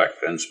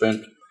contract and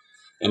spent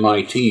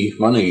MIT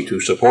money to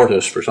support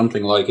us for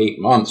something like 8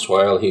 months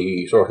while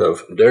he sort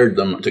of dared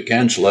them to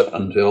cancel it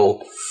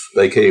until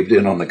they caved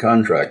in on the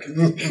contract. I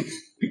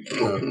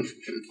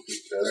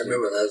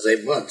remember that was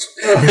 8 months.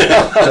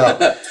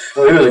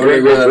 He was a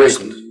great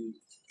person.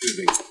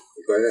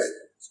 Go ahead.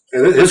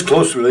 And his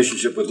close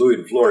relationship with Louis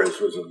de Flores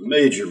was a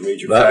major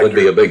factor. That would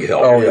be a big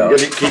help. Oh, yeah.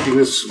 Getting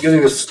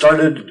this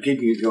started and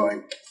keeping it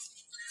going.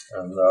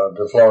 And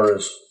de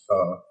Flores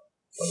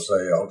was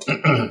a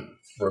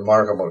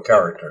remarkable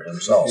character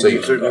himself. See,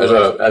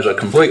 as a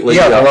completely... He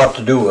had a lot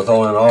to do with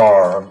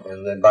ONR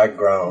in the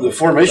background. The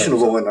formation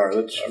of ONR,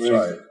 that's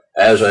right.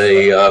 As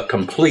a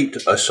complete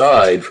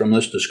aside from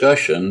this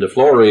discussion, de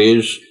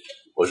Flores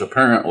was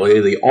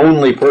apparently the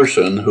only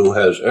person who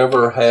has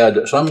ever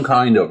had some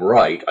kind of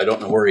right, I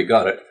don't know where he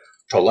got it,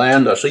 to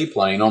land a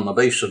seaplane on the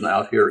basin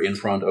out here in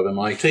front of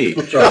MIT.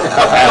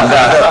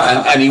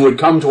 and he would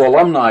come to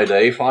Alumni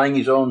Day flying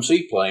his own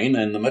seaplane,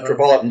 and the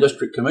Metropolitan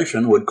District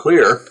Commission would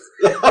clear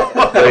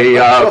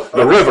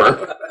the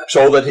river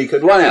so that he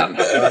could land.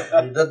 He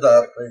did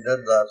that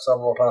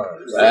several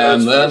times.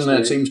 And then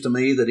it seems to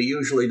me that he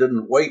usually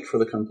didn't wait for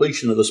the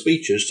completion of the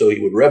speeches, so he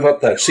would rev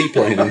up that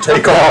seaplane and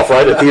take off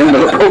right at the end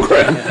of the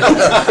program.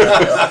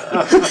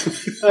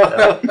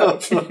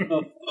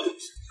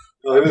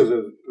 Well, he was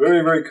a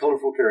very, very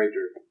colorful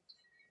character.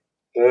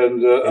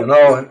 And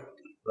there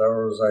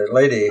was a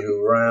lady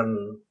who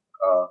ran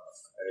a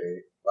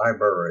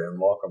library in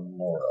Walker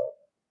Memorial.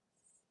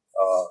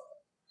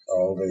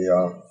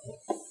 The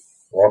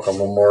Walker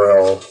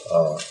Memorial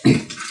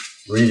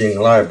Reading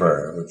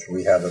Library, which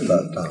we had at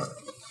that time.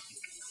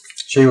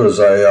 She was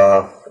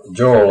a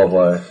jewel of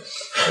a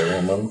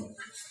woman,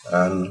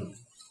 and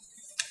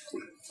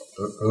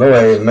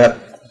Louis met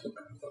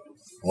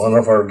one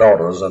of her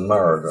daughters and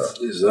married her.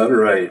 Is that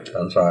right?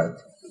 That's right.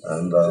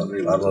 And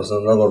that was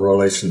another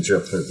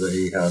relationship that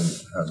he had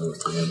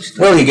with the institute.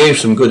 Well, he gave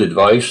some good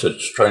advice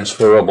that's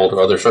transferable to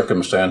other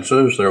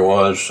circumstances. There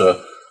was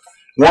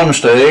one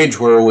stage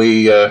where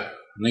we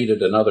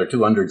needed another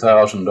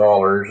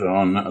 $200,000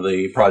 on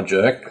the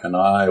project, and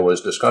I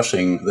was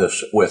discussing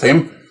this with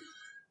him,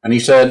 and he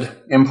said,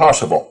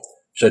 "Impossible."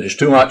 He said, "It's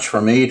too much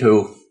for me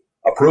to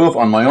approve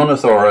on my own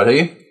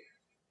authority,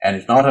 and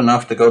it's not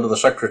enough to go to the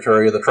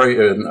Secretary of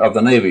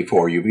the Navy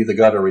for. You've either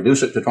got to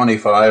reduce it to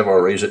 25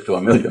 or raise it to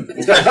 $1 million."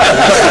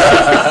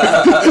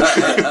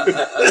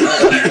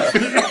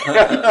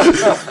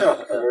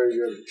 Very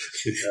good.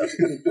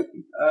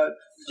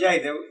 Jay,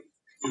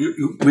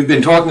 we've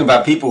been talking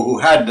about people who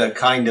had a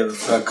kind of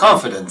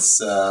confidence,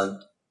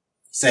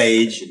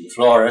 Sage and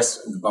Flores,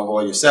 and above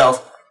all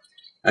yourself.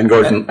 And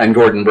Gordon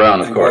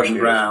Brown, of course. Gordon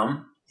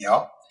Brown,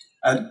 yeah.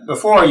 And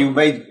before you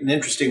made an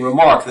interesting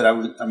remark that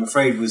I'm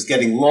afraid was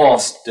getting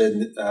lost,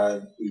 and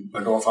we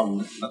went off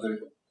on another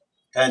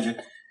tangent.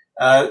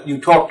 You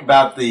talked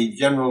about the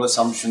general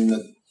assumption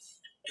that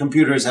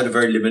computers had a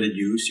very limited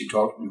use. You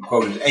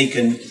quoted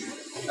Aiken.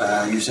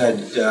 You said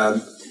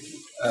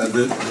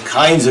the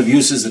kinds of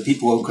uses that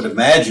people could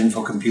imagine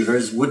for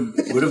computers would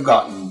have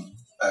gotten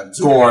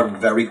absorbed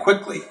very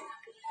quickly.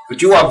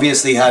 But you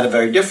obviously had a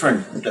very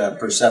different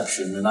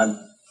perception, and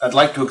I'd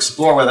like to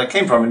explore where that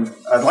came from. And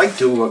I'd like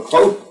to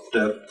quote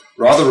a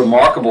rather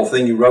remarkable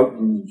thing you wrote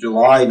in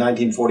July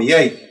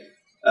 1948.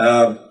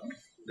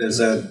 There's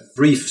a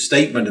brief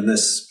statement in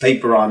this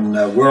paper on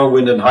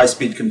Whirlwind and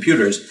high-speed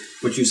computers,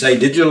 which you say,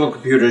 digital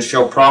computers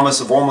show promise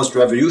of almost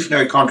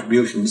revolutionary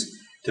contributions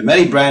to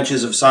many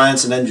branches of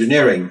science and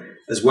engineering,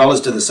 as well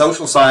as to the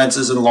social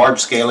sciences and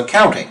large-scale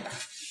accounting.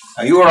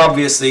 Now, you are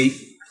obviously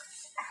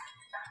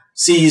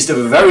seized of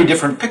a very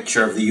different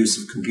picture of the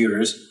use of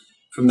computers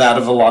from that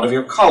of a lot of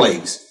your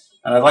colleagues.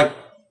 And I'd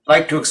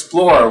like to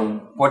explore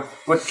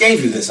what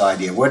gave you this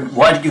idea.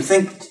 Why did you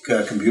think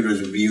computers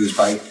would be used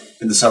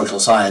in the social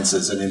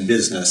sciences and in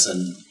business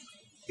and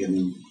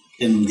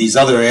in these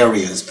other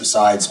areas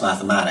besides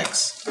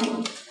mathematics?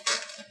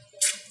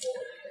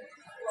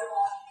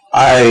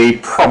 I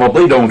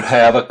probably don't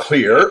have a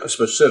clear,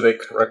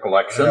 specific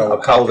recollection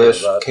of how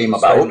this came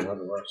about,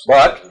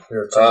 but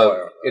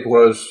it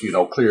was,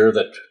 clear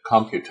that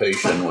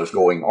computation was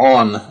going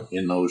on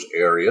in those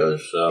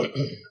areas.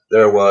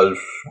 There was,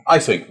 I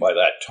think by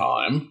that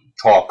time,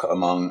 talk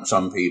among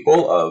some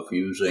people of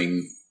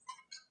using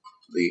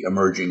the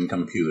emerging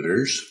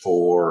computers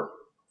for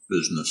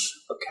business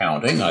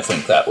accounting. I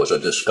think that was a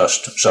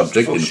discussed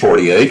subject in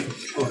 48.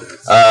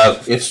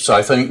 It's,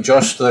 I think,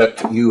 just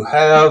that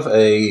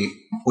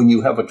when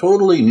you have a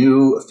totally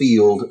new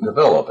field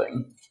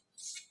developing,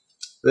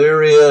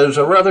 there is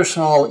a rather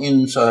small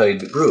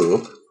inside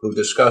group who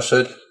discuss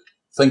it,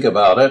 think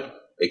about it,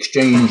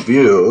 exchange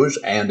views,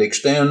 and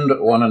extend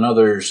one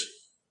another's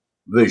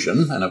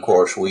vision. And of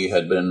course, we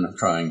had been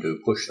trying to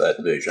push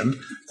that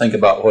vision, think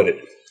about what it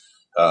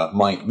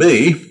might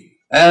be.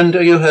 And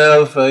you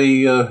have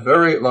a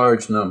very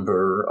large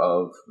number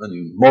of,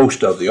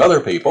 most of the other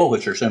people,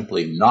 which are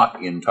simply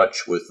not in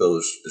touch with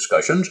those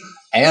discussions,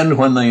 and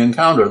when they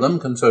encounter them,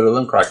 consider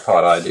them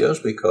crackpot ideas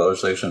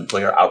because they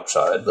simply are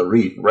outside the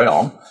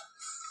realm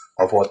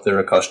of what they're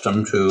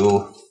accustomed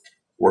to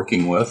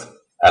working with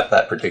at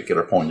that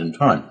particular point in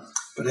time.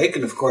 But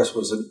Aiken, of course,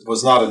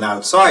 was not an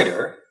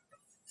outsider.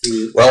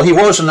 Well, he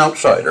was an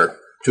outsider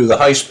to the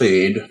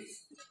high-speed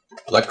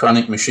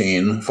electronic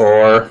machine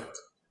for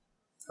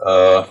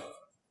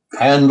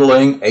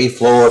handling a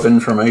flow of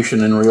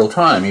information in real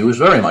time. He was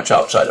very much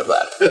outside of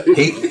that.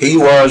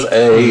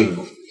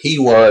 He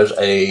was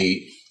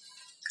a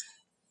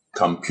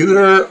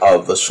computer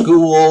of the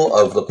school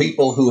of the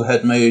people who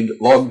had made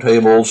log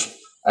tables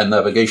and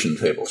navigation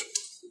tables.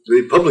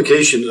 The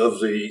publication of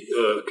the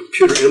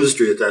computer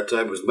industry at that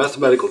time was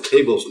mathematical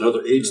tables and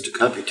other aids to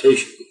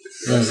computation.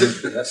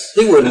 Yes.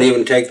 He wouldn't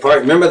even take part.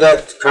 Remember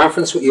that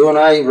conference you and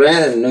I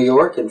ran in New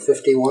York in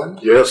 '51?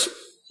 Yes.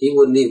 He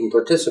wouldn't even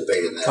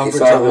participate in that. He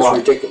thought it was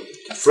ridiculous.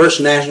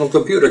 First National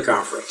Computer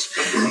Conference.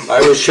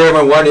 I was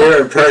chairman one year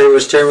and Perry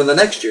was chairman the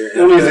next year.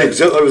 I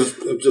was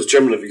just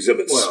chairman of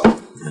exhibits. Well,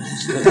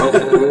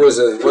 it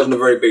wasn't a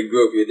very big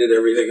group. You did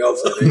everything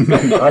else, I think.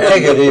 I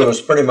take it he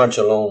was pretty much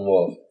a lone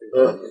wolf.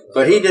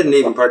 But he didn't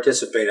even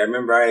participate. I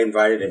remember I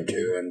invited him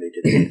to, and he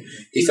didn't.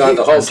 He thought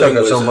the whole thing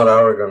was was somewhat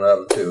arrogant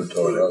attitude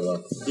toward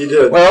others. He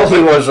did. Well,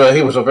 he was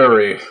a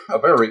very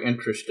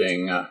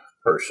interesting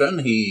person.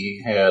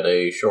 He had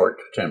a short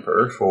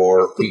temper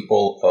for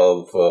people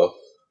of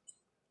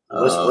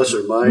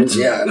lesser minds.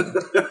 Yeah.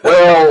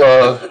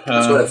 Well,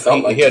 that's what it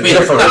felt like. He had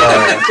different,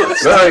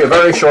 very,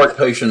 very short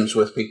patience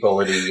with people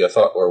that he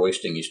thought were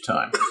wasting his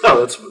time. Oh,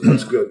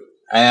 that's good.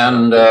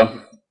 And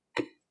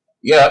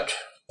yet,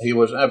 he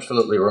was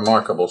absolutely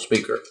remarkable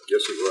speaker.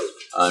 Yes, he was.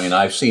 I mean,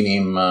 I've seen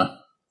him,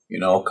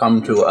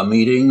 come to a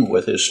meeting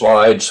with his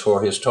slides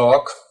for his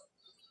talk,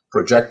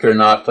 projector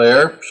not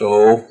there,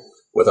 so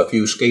with a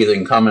few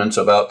scathing comments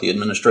about the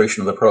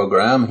administration of the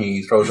program,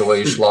 he throws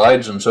away his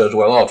slides and says,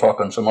 well, I'll talk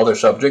on some other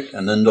subject,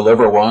 and then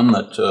deliver one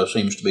that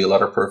seems to be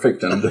letter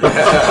perfect. And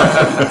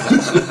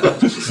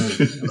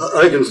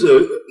I can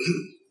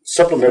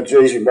supplement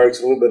Jay's remarks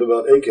a little bit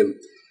about Aiken.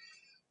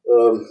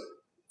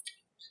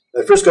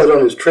 I first got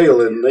on his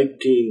trail in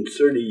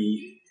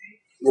 1930,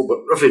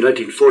 roughly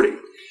 1940.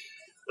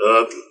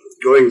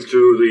 Going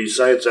through the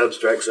science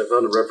abstracts, I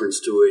found a reference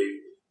to a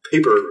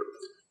paper,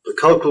 the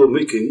Calcul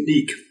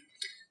Mécanique,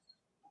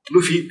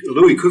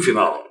 Louis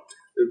Coufinal,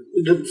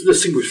 a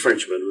distinguished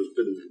Frenchman who's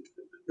been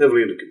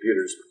heavily into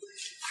computers,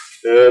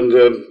 and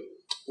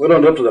went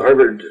on up to the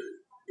Harvard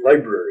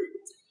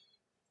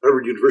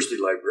University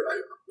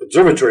Library,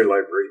 Observatory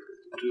Library,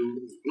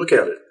 to look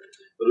at it.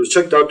 But it was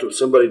checked out to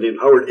somebody named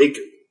Howard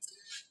Aiken.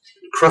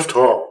 Cruft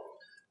Hall.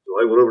 So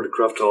I went over to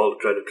Cruft Hall to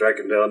try to track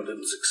him down,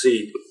 didn't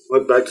succeed.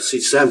 Went back to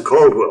see Sam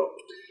Caldwell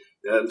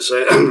and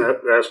Sam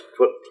asked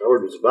what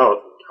Howard was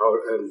about.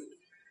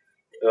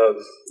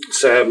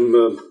 Sam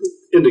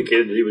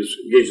indicated he was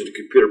engaged in a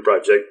computer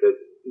project, but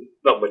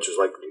not much is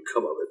likely to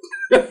come of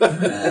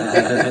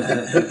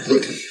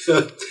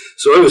it.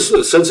 So I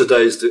was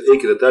sensitized to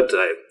Aiken at that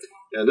time.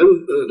 And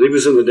then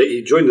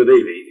he joined the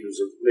Navy. He was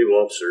a naval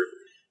officer.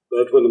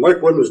 But when the Mark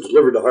I was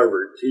delivered to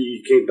Harvard,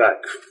 he came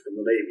back from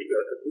the Navy,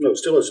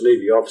 still as a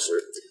Navy officer,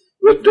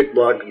 with Dick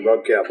Block and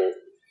Bob Campbell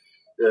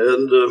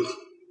and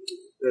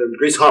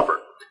Grace Hopper.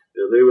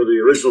 They were the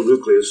original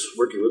nucleus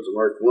working with the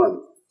Mark I.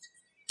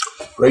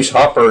 Grace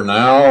Hopper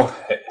now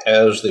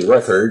has the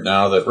record,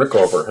 now that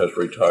Rickover has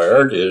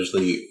retired, is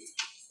the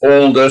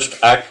oldest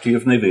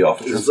active Navy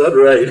officer. Is that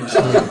right?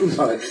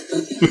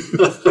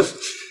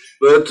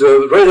 But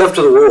right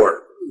after the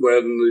war,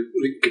 when the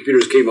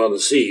computers came on the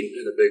scene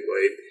in a big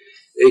way,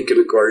 Aiken,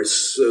 of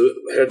course,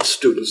 had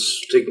students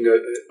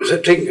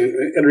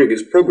entering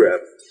his program.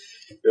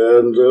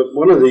 And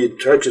one of the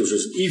attractions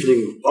was an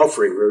evening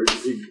offering where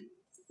he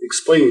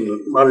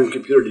explained modern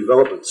computer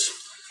developments.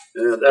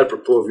 And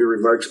apropos of your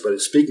remarks about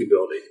his speaking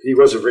ability, he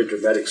was a very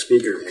dramatic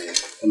speaker.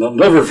 And I'll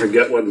never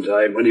forget one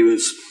time when he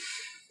was,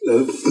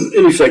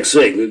 in effect,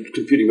 saying that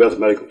computing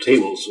mathematical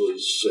tables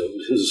was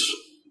his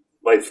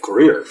life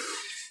career.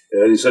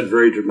 And he said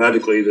very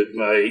dramatically that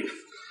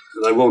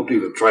and I won't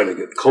even try to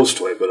get close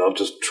to it, but I'll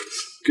just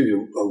give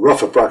you a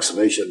rough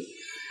approximation.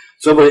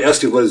 Somebody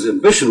asked him what his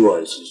ambition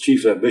was, his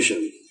chief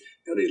ambition.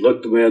 And he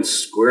looked the man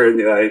square in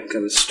the eye,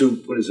 kind of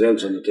stooped, put his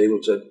hands on the table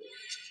and said,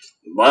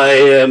 "My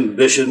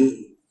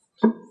ambition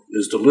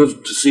is to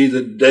live to see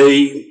the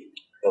day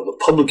of the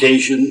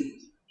publication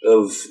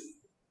of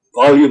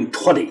volume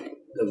 20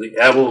 of the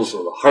Annals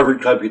of the Harvard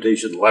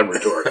Computation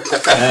Laboratory."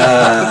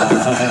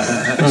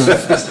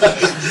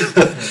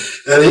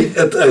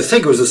 And I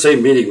think it was the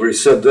same meeting where he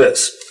said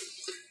this,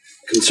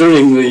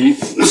 concerning the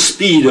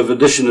speed of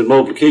addition and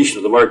multiplication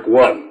of the Mark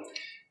I.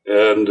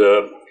 And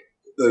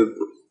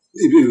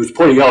he was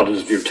pointing out that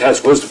if your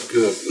task was to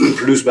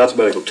produce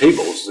mathematical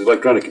tables, the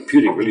electronic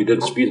computing really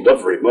didn't speed it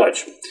up very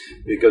much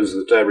because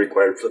of the time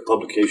required for the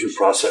publication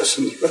process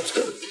and the rest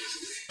of it.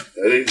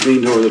 And he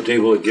leaned over the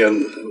table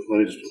again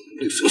when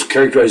he was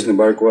characterizing the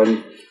Mark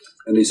I,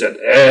 and he said,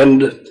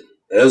 "And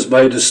as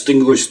my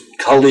distinguished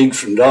colleague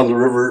from down the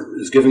river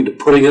is giving to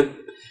putting it,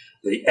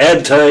 the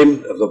add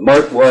time of the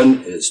Mark I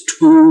is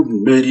 2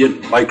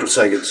 million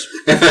microseconds."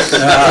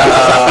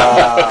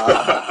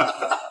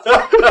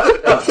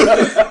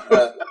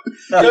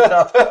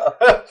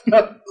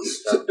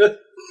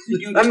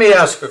 Let me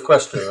ask a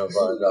question about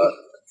that.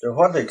 To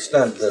what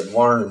extent did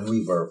Warren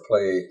Weaver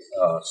play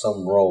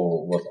some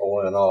role with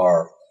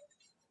ONR?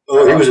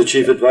 Oh, he was a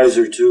chief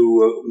advisor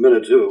to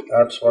Minutew.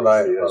 That's what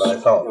I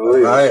thought. Oh,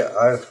 yes.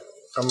 I've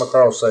come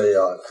across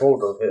a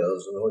quote of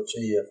his in which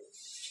he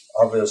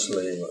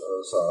obviously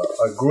was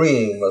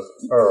agreeing with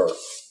her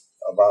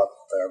about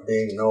there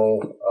being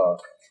no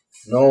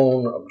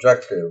known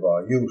objective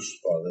use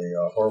for the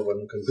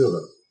Whirlwind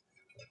computer.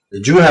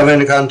 Did you have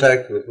any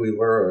contact with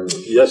Weaver?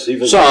 Yes,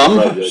 even some.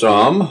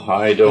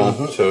 I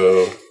don't.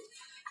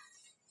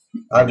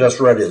 I just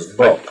read his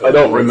book. I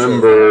don't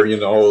remember,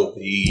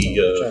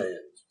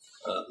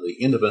 the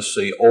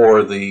intimacy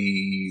or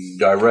the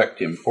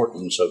direct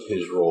importance of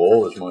his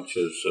role as much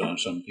as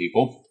some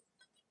people.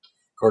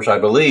 Of course,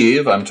 I'm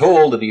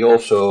told that he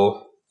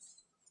also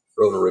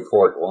wrote a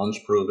report once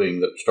proving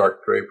that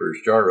Stark Draper's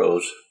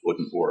Jarros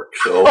wouldn't work.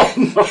 So I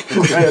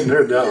hadn't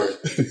heard that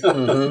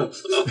one.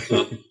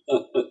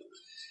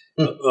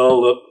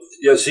 Well,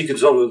 yes, he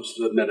consulted us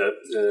a minute,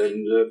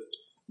 and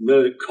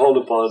Minute called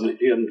upon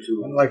him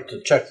to. I'd like to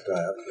check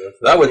that.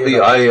 That would be.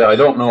 I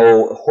don't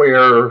know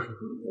where.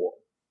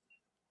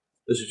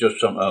 This is just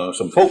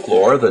some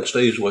folklore that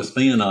stays with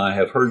me, and I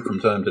have heard from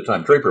time to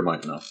time. Draper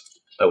might know.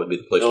 That would be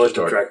the place to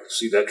start. I'd like to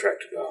see that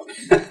tracked down.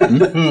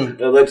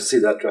 I'd like to see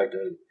that tracked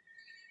down.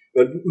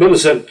 But Minna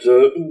sent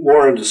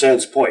Warren to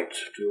Sands Point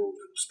to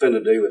spend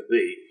a day with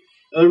me.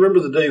 I remember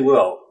the day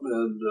well,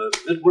 and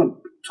it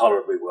went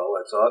tolerably well,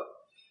 I thought.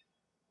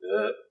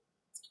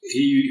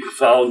 He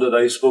found that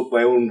I spoke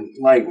my own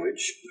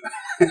language,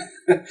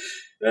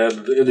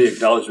 and in the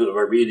acknowledgement of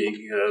our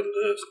meeting, and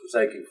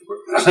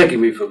thanking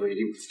me for the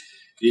meeting,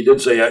 he did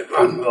say,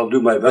 "I'll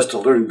do my best to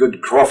learn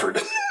good Crawford."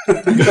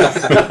 Good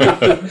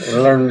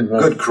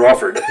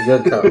Crawford.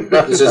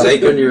 This is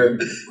Aiken you're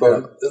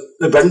quoting?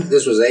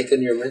 This was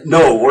Aiken you meant?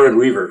 No, Warren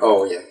Weaver.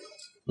 Oh, yeah.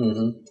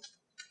 Mm-hmm.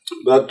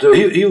 But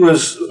he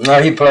was... No,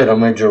 he played a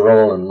major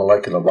role in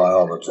molecular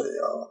biology.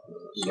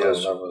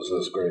 Yes. That was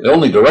his great... The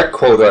only direct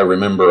quote I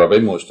remember of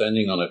him was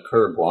standing on a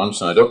curb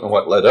once, and I don't know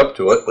what led up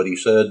to it, but he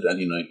said, and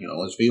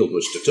his field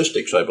was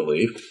statistics, I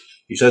believe.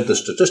 He said the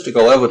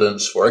statistical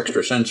evidence for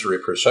extrasensory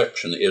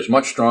perception is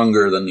much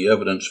stronger than the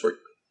evidence for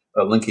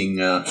linking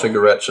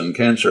cigarettes and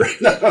cancer.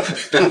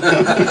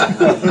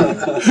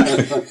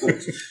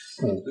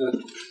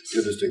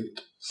 Interesting.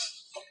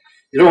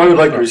 I would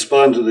like to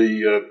respond to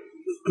the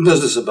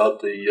business about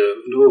the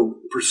no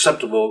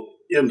perceptible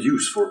end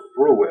use for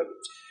Whirlwind.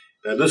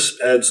 And this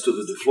adds to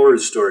the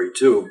DeFlores story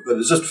too, but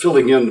it's just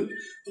filling in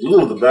a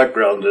little of the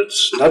background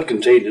that's not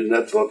contained in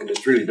that book, and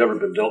it's really never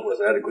been dealt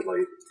with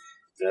adequately,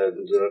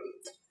 and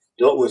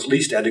dealt with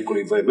least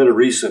adequately by Minna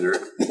Reese in her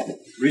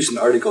recent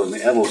article in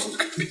the Annals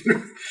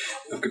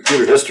of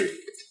Computer History.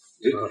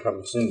 I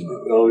haven't seen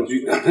that. Well,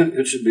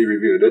 it should be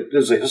reviewed. It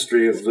is a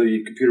history of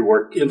the computer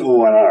work in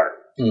ONR.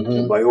 Mm-hmm.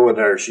 And by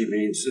ONR, she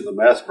means in the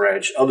math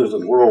branch other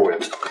than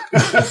Whirlwind.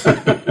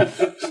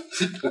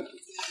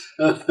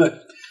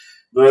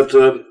 But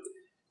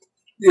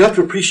you have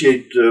to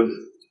appreciate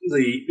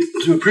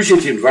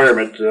the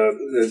environment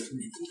that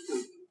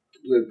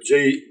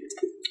Jay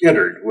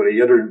entered when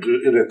he entered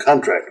in a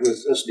contract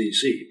with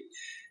SDC.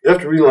 You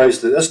have to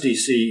realize that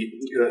SDC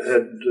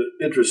had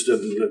interest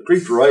in a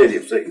great variety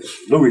of things.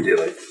 Louis did,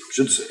 I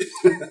should say.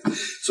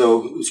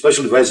 So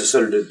Special Devices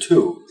Center did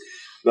too.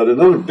 But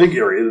another big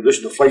area, in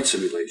addition to flight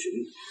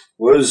simulation,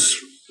 was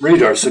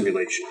radar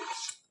simulation.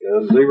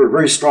 And they were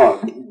very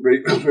strong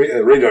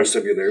radar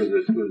simulator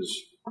that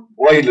was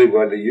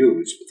widely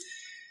used.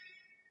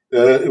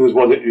 It was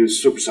one that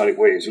used supersonic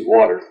waves in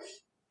water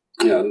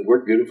and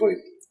worked beautifully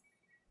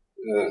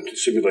to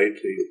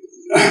simulate the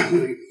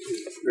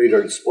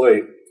radar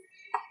display.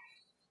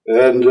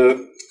 And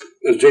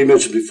as Jay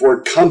mentioned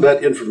before,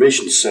 Combat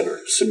Information Center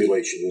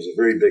simulation was a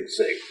very big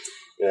thing.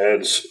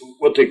 And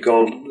what they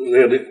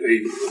had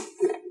a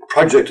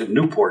project in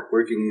Newport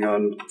working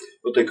on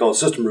what they call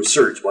system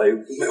research, by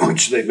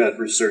which they meant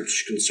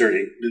research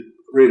concerning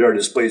radar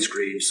display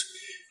screens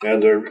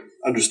and their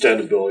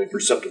understandability,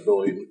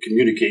 perceptibility, and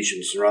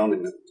communication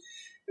surrounding them,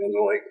 and the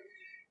like.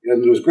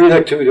 And there was great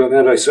activity on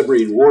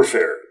anti-submarine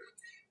warfare.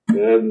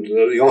 And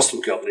the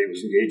Austin Company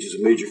was engaged as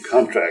a major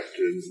contract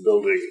in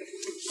building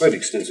quite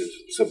extensive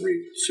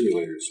submarine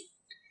simulators.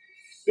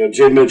 And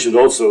Jay mentioned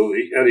also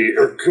the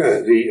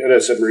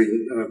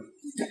anti-submarine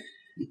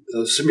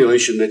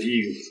simulation that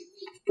he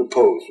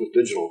proposed with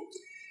digital.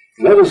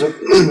 And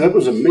that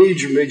was a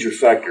major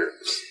factor.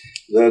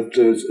 That,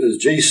 as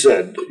Jay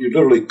said, you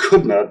literally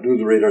could not do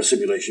the radar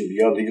simulation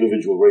beyond the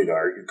individual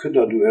radar. You could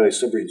not do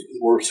anti-submarine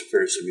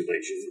warfare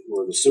simulation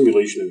or the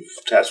simulation of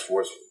task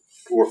force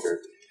warfare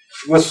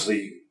with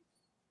the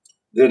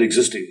then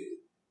existing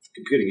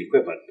computing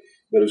equipment.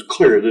 But it was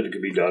clear that it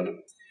could be done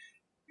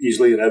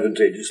easily and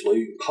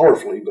advantageously,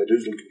 powerfully by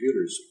digital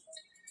computers.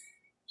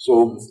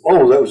 So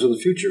all of that was in the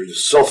future.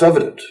 It's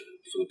self-evident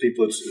for the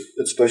people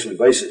at Special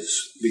Devices.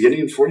 Beginning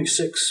in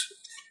 1946,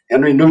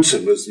 Henry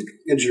Knudsen was the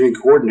engineering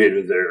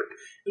coordinator there.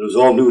 It was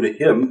all new to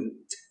him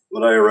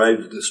when I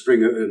arrived in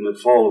the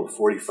fall of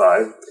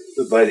 1945.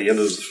 By the end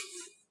of the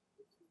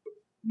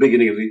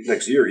beginning of the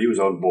next year, he was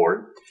on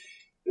board.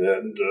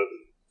 And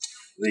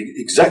the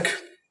exec,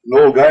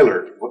 Noel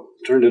Geiler,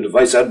 turned into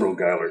Vice Admiral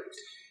Geiler,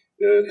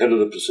 head of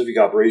the Pacific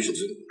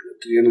operations at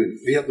the end of the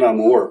Vietnam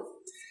War.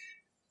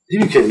 He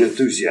became an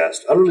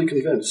enthusiast, utterly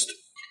convinced.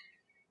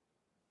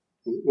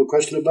 No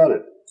question about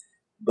it.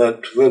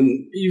 But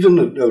when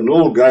even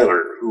Noel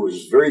Geiler, who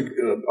was very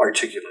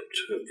articulate,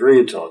 very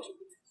intelligent,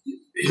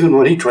 even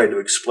when he tried to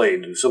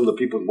explain to some of the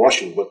people in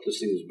Washington what this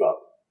thing was about,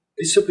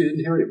 they simply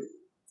didn't hear him.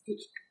 It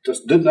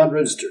just did not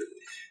register.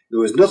 There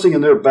was nothing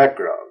in their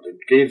background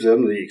that gave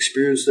them the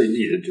experience they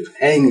needed to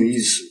hang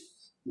these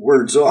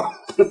words on,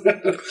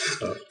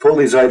 pull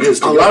these ideas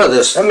together. A lot of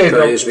this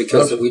is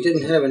because we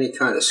didn't have any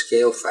kind of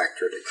scale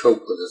factor to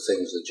cope with the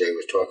things that Jay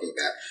was talking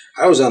about.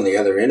 I was on the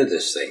other end of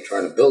this thing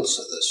trying to build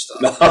some of this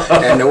stuff,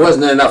 and there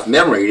wasn't enough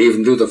memory to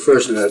even do the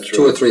first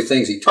two or three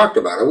things he talked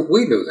about.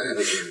 We knew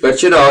that.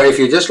 But, if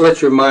you just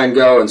let your mind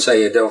go and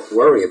say you don't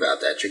worry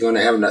about that, you're going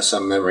to have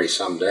some memory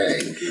someday.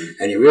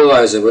 And you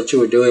realize that what you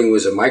were doing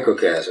was a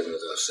microcosm of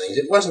those things.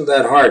 It wasn't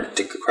that hard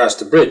to cross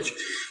the bridge.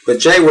 But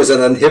Jay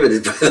wasn't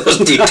uninhibited by those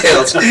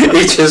details.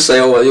 He'd just say,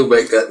 oh, well, you'll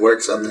make that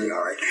work someday,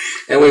 all right.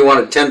 And we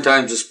wanted 10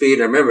 times the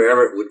speed. I remember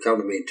Everett would come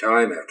to me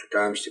time after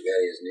time, too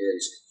bad he isn't here. He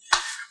said,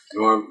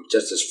 Norm,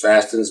 just as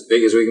fast and as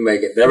big as we can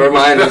make it. Never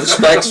mind the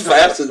specs,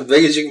 fast and as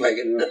big as you can make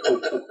it.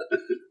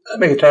 Let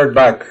me turn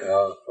back for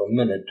a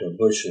minute to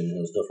Bush and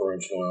his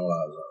differential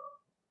analyzer.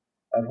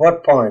 At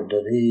what point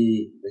did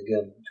he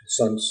begin to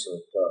sense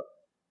that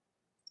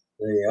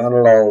the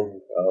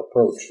analog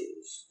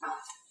approaches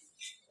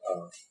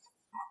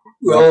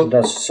not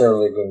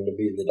necessarily going to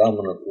be the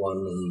dominant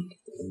one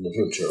in the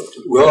future?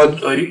 Well,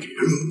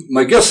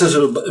 my guess is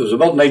it was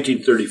about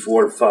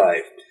 1934 or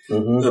 5.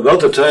 Mm-hmm.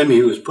 About the time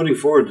he was putting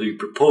forward the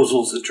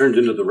proposals that turned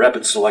into the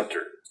rapid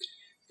selector.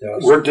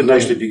 Yes. Work didn't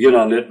actually begin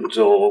on it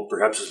until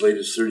perhaps as late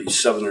as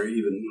 37 or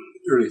even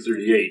early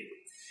 38.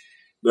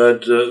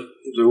 But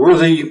there were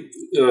the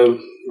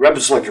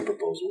rapid selector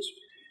proposals.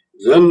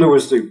 Then there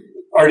was the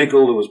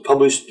article that was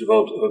published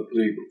about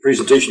the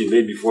presentation he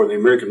made before the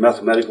American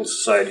Mathematical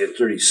Society in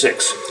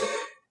 36,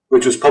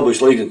 which was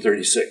published late in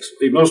 36.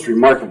 The most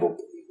remarkable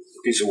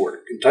piece of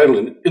work, entitled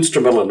An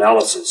Instrumental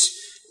Analysis,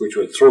 which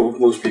would throw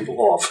most people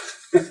off.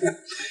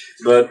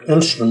 But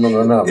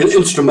instrumental analysis.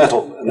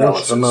 Instrumental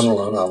analysis.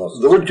 Instrumental analysis.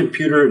 The word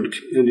computer and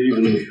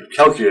even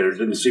calculator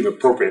didn't seem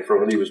appropriate for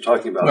what he was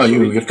talking about. Well,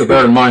 you have to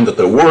bear in mind that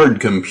the word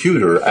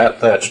computer at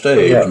that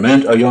stage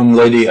meant a young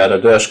lady at a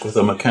desk with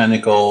a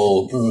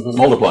mechanical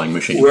multiplying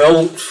machine.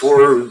 Well,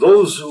 for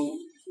those who...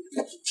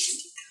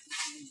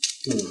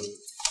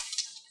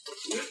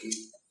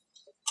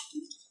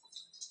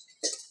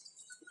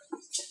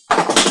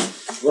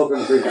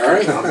 Welcome to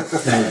Gary.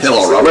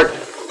 Hello, Robert.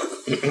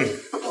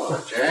 Hello,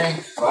 Jay.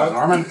 Hello,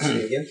 Norman. See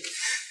you again.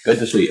 Good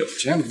to see you.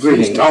 Jim,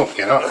 please don't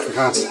get up, for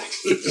God's sake.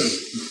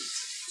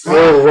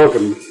 Well,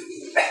 welcome.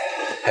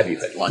 Have you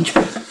had lunch?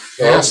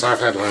 Yes, I've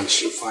had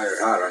lunch. Fired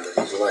hot under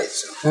these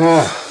lights.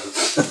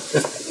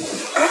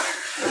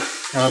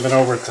 I've been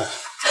over at the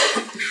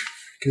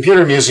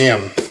Computer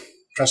Museum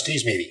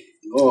trustees meeting.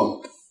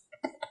 Oh.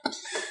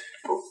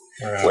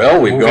 Well,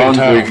 we've gone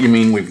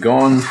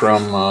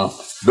from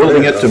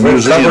building it to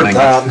museuming.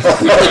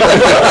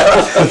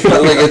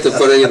 Only get to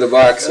put it in the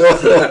box.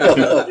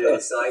 Did you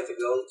decide to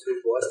go to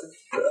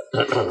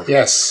Boston?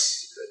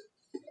 Yes.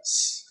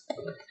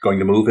 Going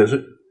to move, is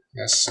it?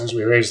 Yes, as soon as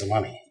we raise the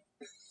money.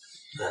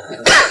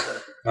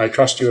 I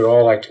trust you would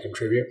all like to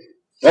contribute.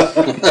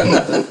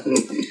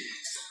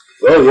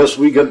 Well, yes,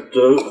 we get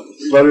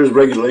letters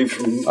regularly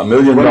from... $1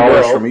 million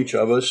from each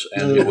of us,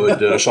 and it would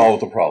solve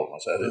the problem,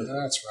 is that it?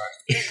 That's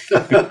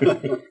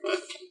right.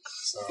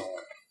 So,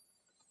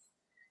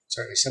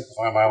 certainly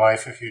simplify my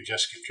life if you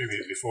just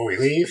contribute before we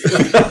leave.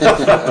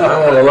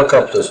 I want to look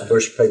up this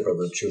Bush paper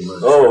that you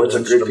mentioned. Oh, it's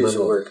a great piece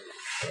of work.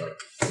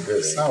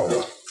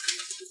 So,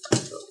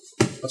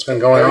 what's been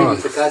going Gary, on?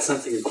 we forgot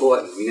something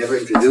important. We never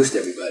introduced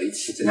everybody.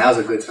 So now's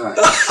a good time.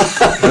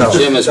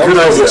 Jim, is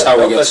that's how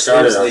we get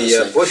started on this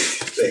the thing. Bush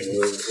thing.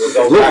 We'll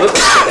go back to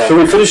that. Shall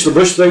we finish the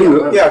Bush thing?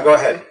 Yeah, go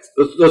ahead.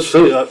 Let's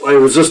finish. I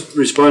was just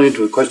responding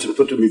to a question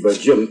put to me by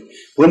Jim.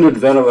 When did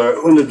Van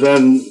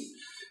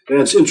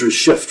Vance's interest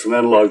shift from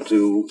analog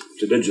to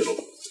digital?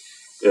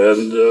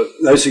 And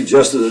I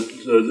suggested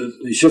that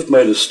the shift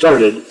might have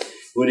started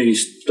when he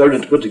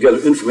started to put together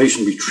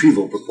information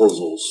retrieval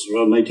proposals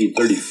around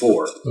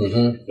 1934.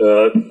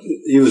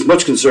 He was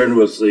much concerned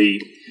with the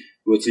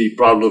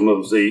problem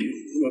of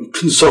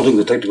consulting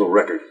the technical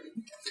record.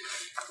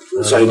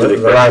 The scientific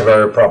the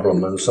library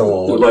problem and so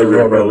on. The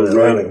library problem,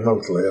 right.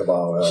 Monthly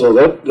about So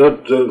that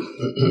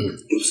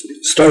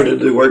started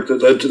the work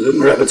that led to the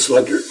rabbit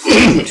selector.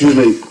 Excuse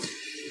me.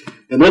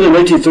 And then in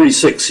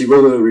 1936, he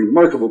wrote a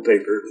remarkable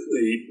paper,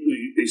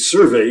 a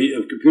survey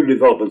of computer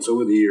developments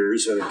over the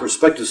years and a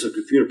prospectus of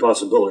computer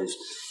possibilities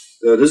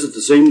that is at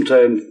the same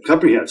time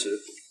comprehensive,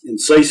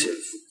 incisive,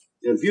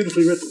 and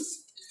beautifully written.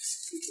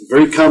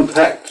 Very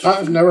compact.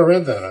 I've never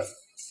read that.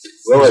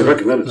 Well, I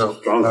recommend it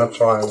strongly. That's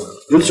fine.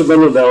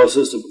 Instrumental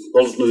analysis, the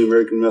Bulletin of the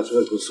American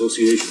Mathematical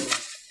Association.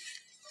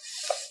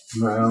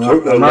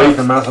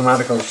 American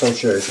Mathematical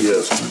Association.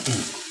 Yes.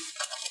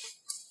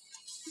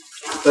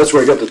 That's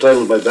where I got the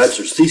title of my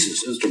bachelor's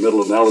thesis,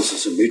 Instrumental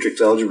Analysis in Matrix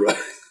Algebra.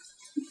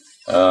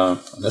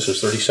 This is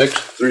 36?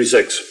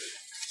 36.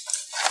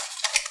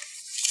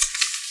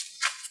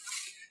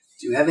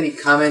 Do you have any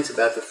comments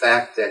about the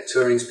fact that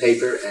Turing's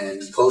paper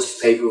and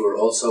Post's paper were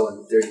also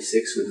in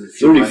 36 within a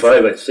few months?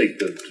 35, I think,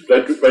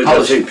 right at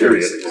that same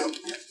period.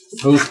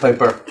 Whose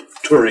paper?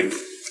 Turing.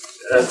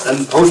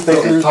 And Post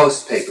paper? And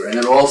Post's paper, and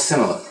they're all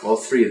similar, all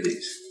three of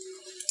these.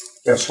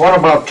 Yes, what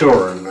about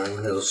Turing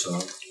and his...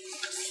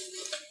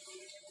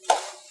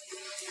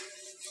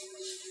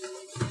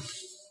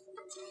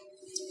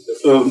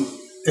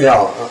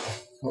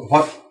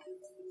 what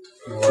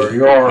were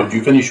your... Did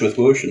you finish with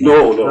Bush?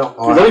 No.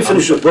 Let me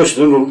finish with Bush,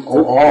 then we'll take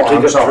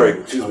up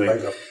Turing. Excuse me.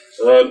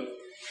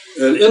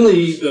 And in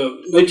the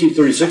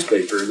 1936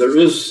 paper, there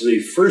is the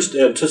first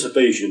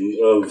anticipation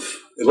of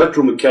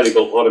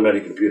electromechanical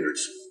automatic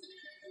computers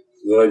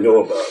that I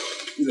know about.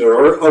 There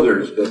are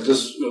others, but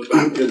this is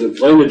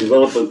a line of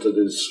development that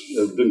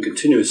has been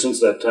continuous since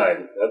that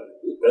time.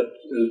 That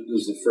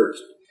is the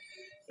first.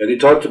 And he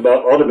talked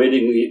about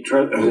automating the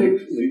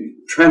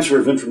transfer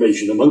of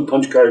information among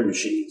punch card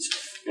machines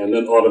and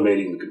then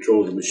automating the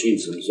control of the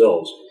machines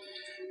themselves.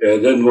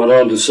 And then went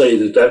on to say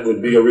that that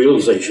would be a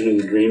realization in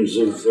the dreams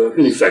of,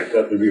 in effect,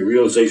 that would be a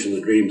realization of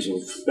the dreams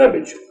of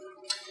Babbage.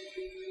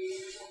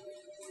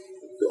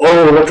 All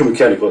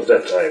electromechanical at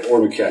that time,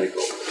 or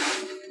mechanical.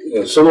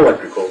 Some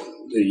electrical.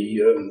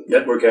 The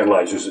network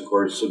analyzers, of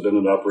course, have been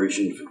in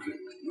operation for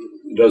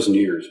a dozen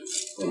years,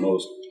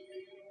 almost.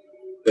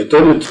 But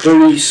then in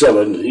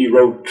 1937, he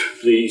wrote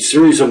the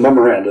series of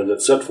memoranda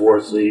that set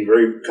forth the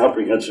very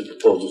comprehensive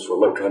proposals for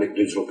electronic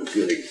digital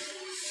computing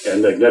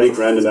and magnetic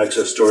random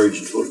access storage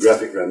and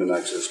photographic random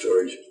access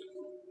storage.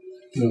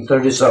 In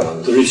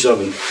 37.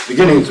 37.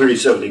 Beginning in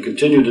 37. He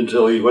continued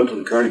until he went to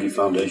the Carnegie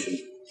Foundation.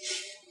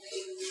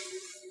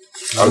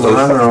 Are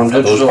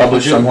those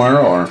published somewhere,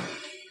 or?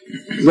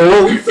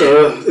 No,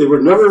 they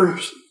were never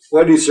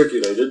widely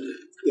circulated.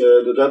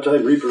 At that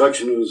time,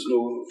 reproduction was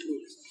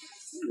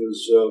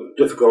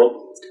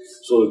difficult,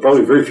 so there were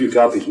probably very few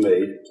copies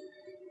made,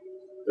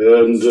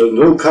 and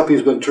no copy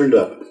has been turned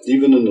up.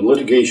 even in the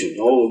litigation,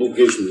 all the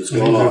litigation that's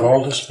gone They've on.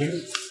 all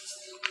disappeared.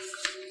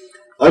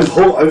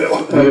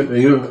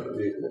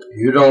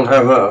 You don't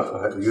have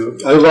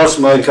I lost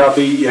my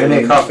copy.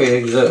 any copy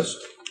exists.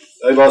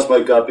 I lost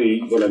my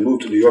copy when I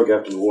moved to New York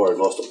after the war. I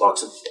lost a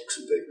box of books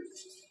and paper.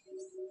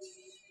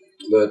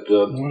 But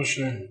What a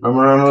shame.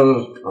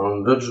 Memorandum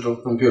on digital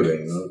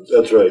computing.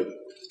 that's right.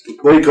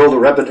 What he called the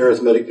rapid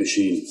arithmetic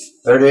machine.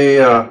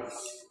 30.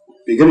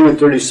 Beginning in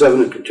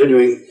 37 and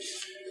continuing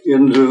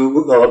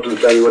into, well, up to the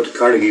time he went to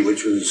Carnegie,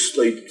 which was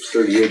late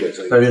 38, I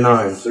think.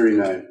 39.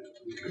 39.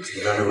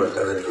 January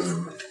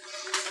 39.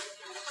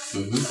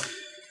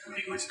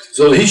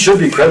 So he should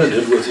be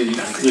credited with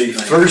the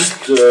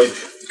first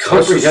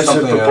comprehensive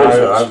Something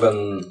proposals. I've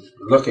been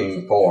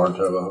looking forward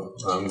to.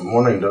 I'm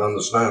wanting to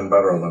understand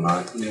better than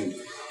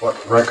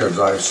what records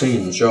I've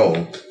seen show.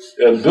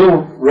 And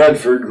Bill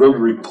Radford wrote a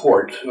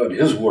report on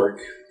his work,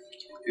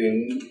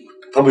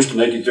 published in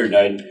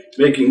 1939,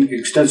 making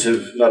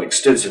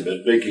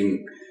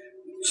making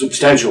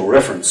substantial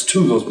reference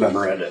to those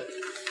memoranda.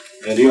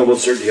 And he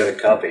almost certainly had a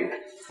copy,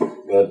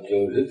 but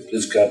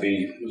his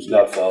copy was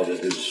not found in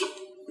his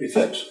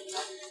effects.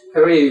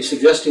 Are you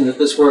suggesting that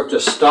this work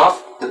just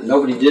stopped, that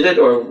nobody did it,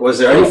 or was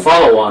there any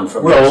follow-on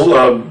from this?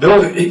 Well,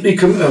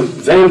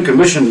 Van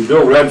commissioned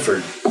Bill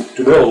Radford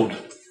to build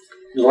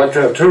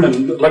turn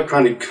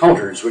electronic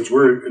counters, which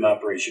were in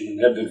operation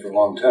and had been for a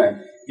long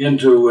time,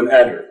 into an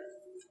adder.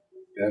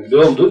 And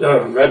Bill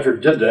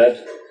Radford did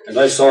that, and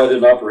I saw it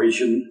in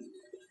operation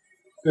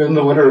in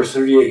the winter of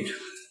 38.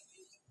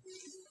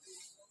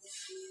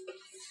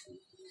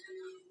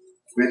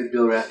 Where did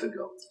Bill Radford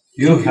go?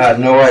 You had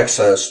no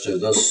access to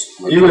this.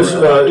 He was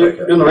in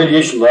the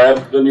radiation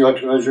lab, in the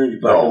electrical engineering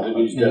department,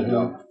 and he's dead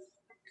now.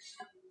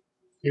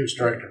 He was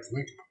director of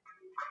Lincoln.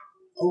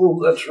 Oh,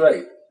 that's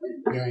right.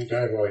 Yeah, he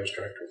died while he was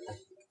director of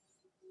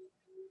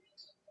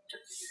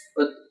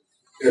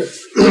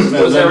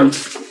Lincoln.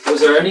 Was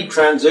there any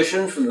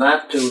transition from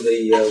that to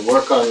the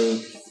work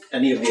on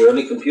any of the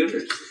early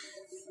computers?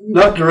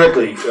 Not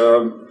directly.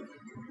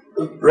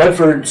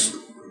 Radford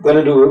went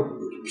into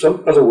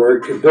some other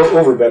work, and Bill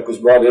Overbeck was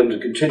brought in to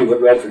continue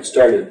what Radford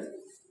started.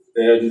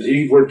 And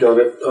he worked on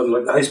it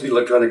on high-speed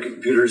electronic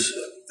computers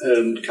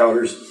and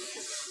counters,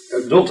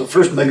 and built the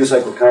first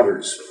megacycle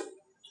counters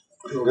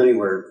built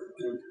anywhere.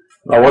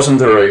 Now, wasn't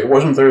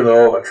there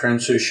though a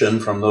transition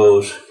from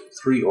those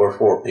 3 or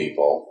 4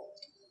 people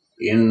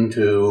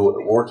into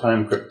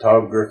wartime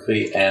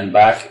cryptography and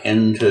back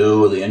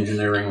into the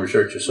Engineering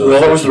Research Association?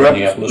 Well, that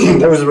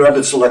was the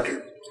Rapid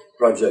Selector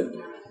project.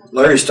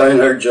 Larry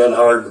Steinhardt, John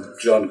Howard, and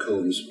John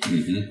Coombs.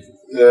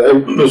 I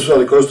was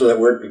fairly close to that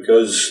work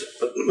because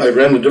I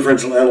ran the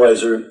differential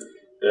analyzer,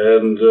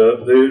 and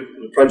the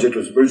project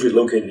was originally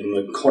located in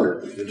the corner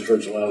of the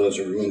differential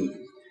analyzer room.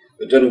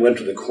 But then it went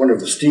to the corner of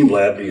the steam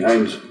lab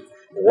behind a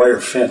wire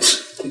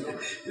fence,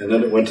 and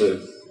then it went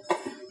to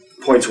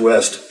points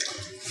west.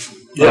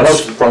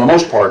 Yes. For the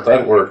most part,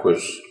 that work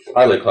was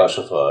highly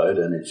classified,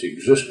 and its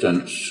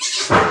existence,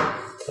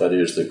 that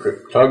is, the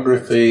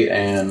cryptography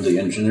and the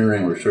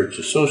Engineering Research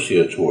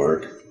Associates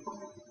work,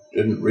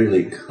 didn't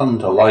really come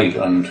to light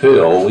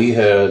until we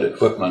had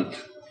equipment,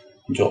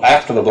 until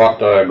after the block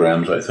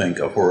diagrams, I think,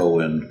 of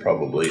Whirlwind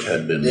probably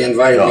had been They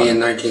invited done. me in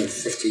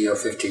 1950 or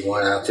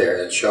 51 out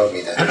there and showed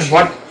me that.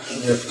 What?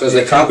 Because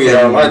they copied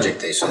our logic,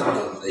 they said.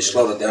 They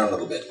slowed it down a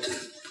little bit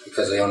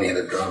because they only had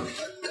a drum.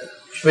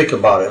 Speak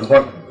about it.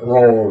 What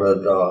role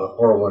did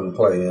Whirlwind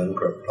play in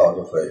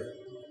cryptography?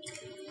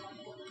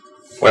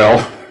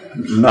 Well,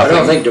 nothing. I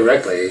don't think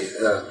directly.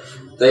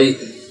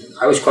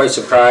 I was quite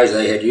surprised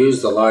they had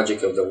used the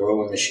logic of the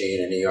Whirlwind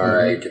machine in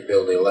ERA to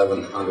build the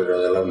 1100 or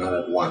the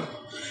 1101,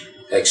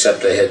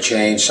 except they had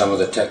changed some of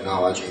the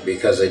technology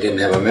because they didn't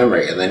have a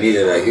memory and they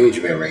needed a huge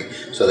memory.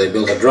 So they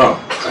built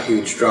a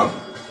huge drum.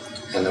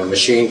 And the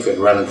machine could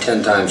run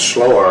 10 times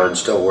slower and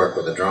still work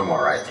with the drum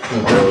all right.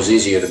 And it was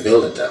easier to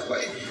build it that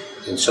way.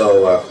 And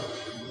so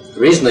the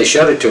reason they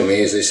showed it to me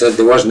is they said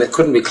it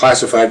couldn't be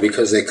classified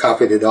because they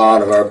copied it all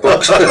out of our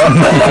books.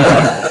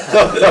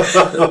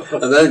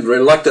 And then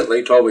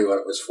reluctantly told me what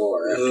it was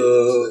for.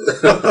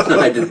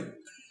 I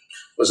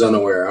was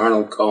unaware.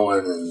 Arnold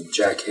Cohen and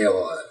Jack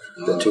Hill,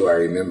 the two I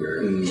remember.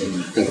 And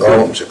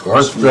Combs, of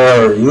course.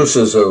 What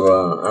uses of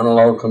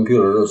analog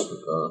computers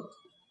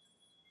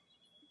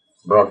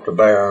brought to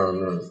bear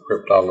on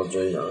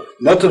cryptology?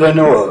 Not that I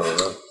know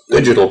of.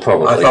 Digital,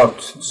 probably. I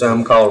thought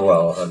Sam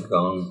Caldwell had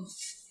gone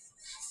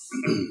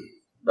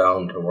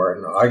down to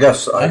where. I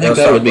guess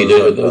that would be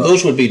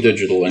those would be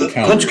digital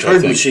encounters. Punch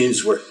card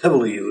machines were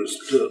heavily used.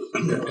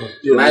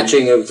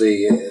 Matching of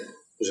it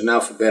was an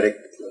alphabetic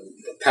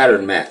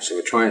pattern match. So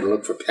we're trying to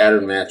look for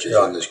pattern matches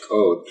on this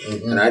code.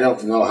 And I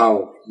don't know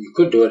how you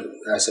could do it,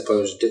 I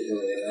suppose,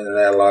 in an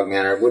analog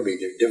manner. It would be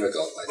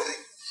difficult, I think,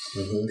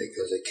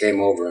 because it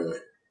came over in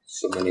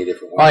so many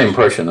different ways. My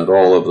impression that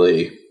all of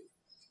the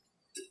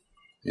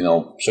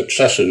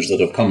successes that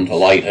have come to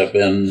light have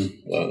been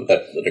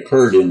that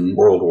occurred in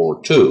World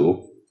War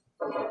II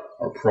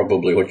are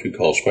probably what you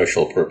call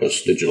special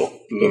purpose digital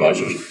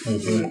devices.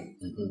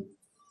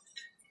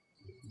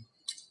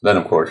 Then,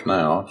 of course,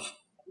 now it's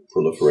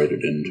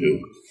proliferated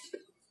into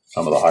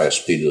some of the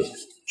highest speed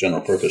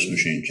general purpose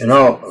machines. You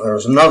know,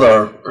 there's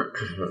another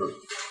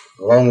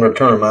longer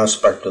term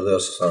aspect of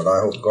this that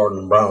I hope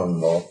Gordon Brown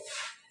will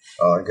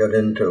get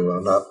into,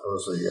 and that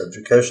was the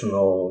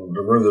educational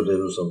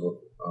derivatives of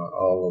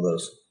all of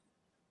this.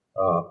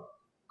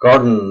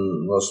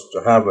 Gordon was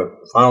to have a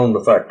profound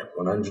effect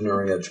on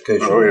engineering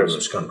education in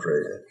this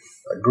country.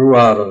 It grew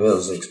out of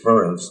his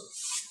experience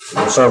in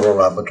the several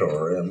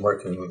laboratory and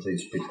working with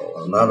these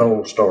people. And that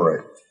whole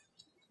story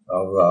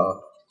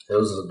of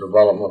his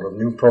development of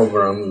new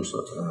programs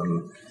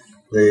and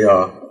the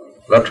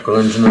electrical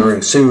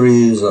engineering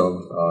series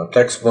of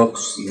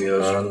textbooks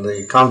and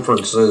the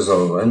conferences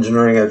of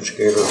engineering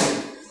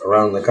educators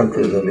around the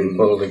country that he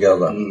pulled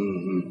together.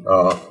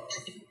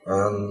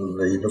 And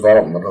the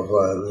development of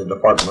the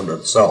department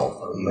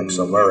itself. It makes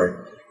a very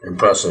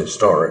impressive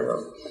story.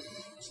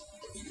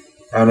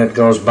 And it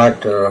goes back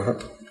to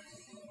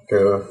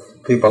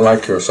people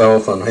like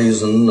yourself and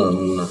Hazen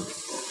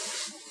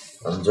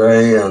and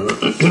Jay and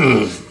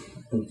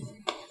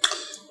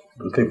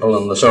people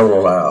in the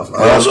several lab.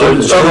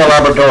 The several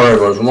laboratory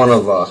was one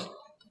of,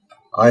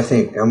 I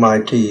think,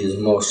 MIT's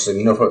most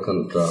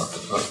significant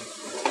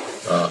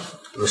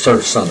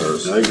research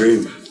centers. I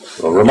agree.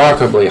 A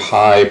remarkably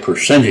high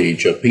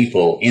percentage of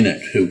people in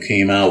it who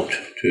came out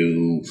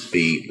to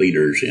be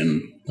leaders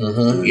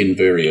in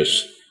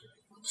various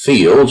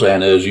fields,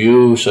 and as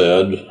you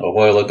said a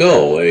while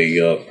ago,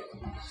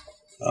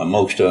 a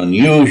most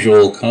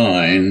unusual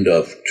kind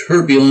of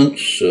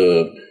turbulence,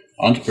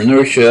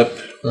 entrepreneurship.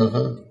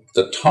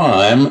 At the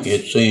time,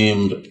 it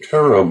seemed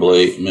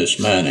terribly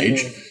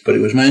mismanaged, but it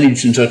was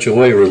managed in such a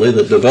way, really,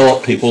 that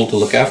developed people to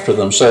look after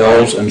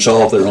themselves and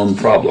solve their own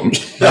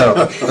problems.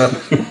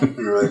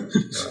 Right.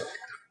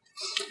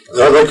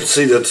 I'd like to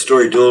see that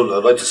story told.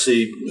 I'd like to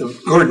see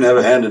Gordon have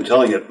a hand in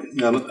telling it.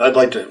 I'd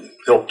like to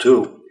help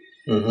too.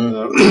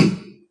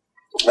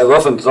 I've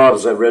often thought,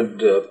 as I read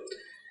the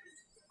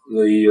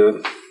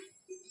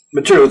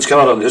material that's come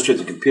out on the history of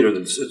the computer,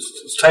 that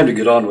it's time to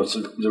get on with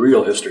the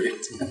real history.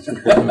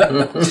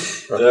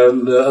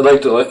 And I'd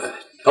like to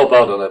help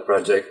out on that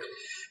project.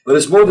 But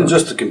it's more than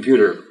just the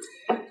computer.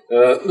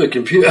 The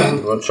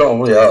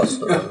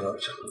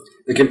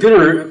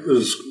computer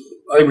is,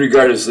 I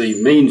regard as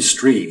the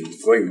mainstream,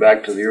 going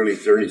back to the early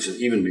 30s and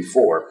even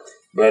before.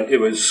 But it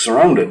was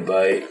surrounded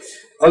by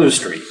other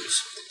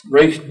streams,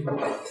 right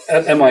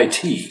at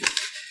MIT,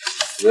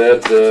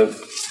 that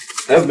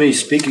have me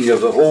speaking of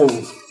the whole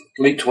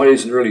late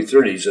 20s and early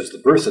 30s as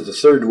the birth of the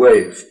third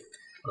wave.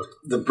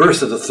 The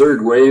birth of the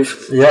third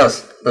wave.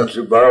 Yes.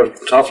 To borrow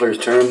Toffler's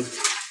term.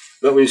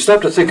 But when you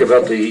stop to think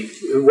about the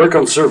work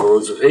on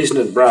servos of Hazen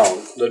and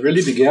Brown, that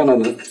really began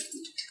in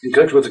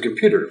connection with the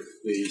computer.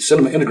 The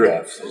cinema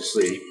intergraph is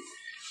the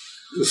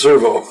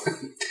servo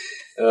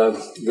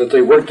that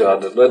they worked on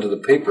that led to the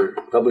paper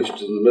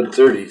published in the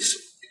mid-30s.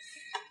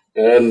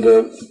 And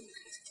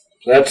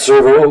that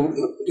servo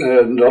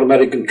and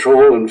automatic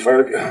control and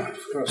fire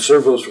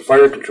servos for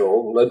fire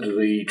control led to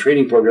the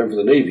training program for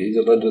the Navy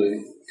that led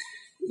to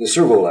the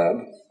servo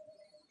lab.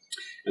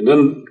 And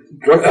then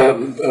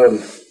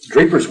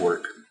Draper's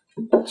work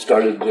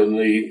started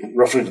in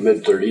roughly the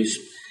mid-30s.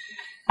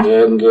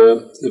 And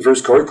the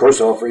first course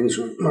offerings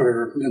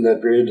were in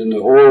that period, and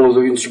the whole of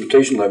the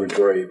instrumentation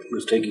laboratory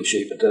was taking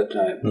shape at that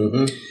time.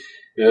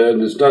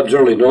 And it's not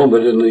generally known,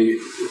 but in the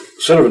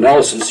Center of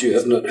Analysis, you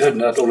had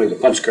not only the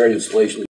punch card installation,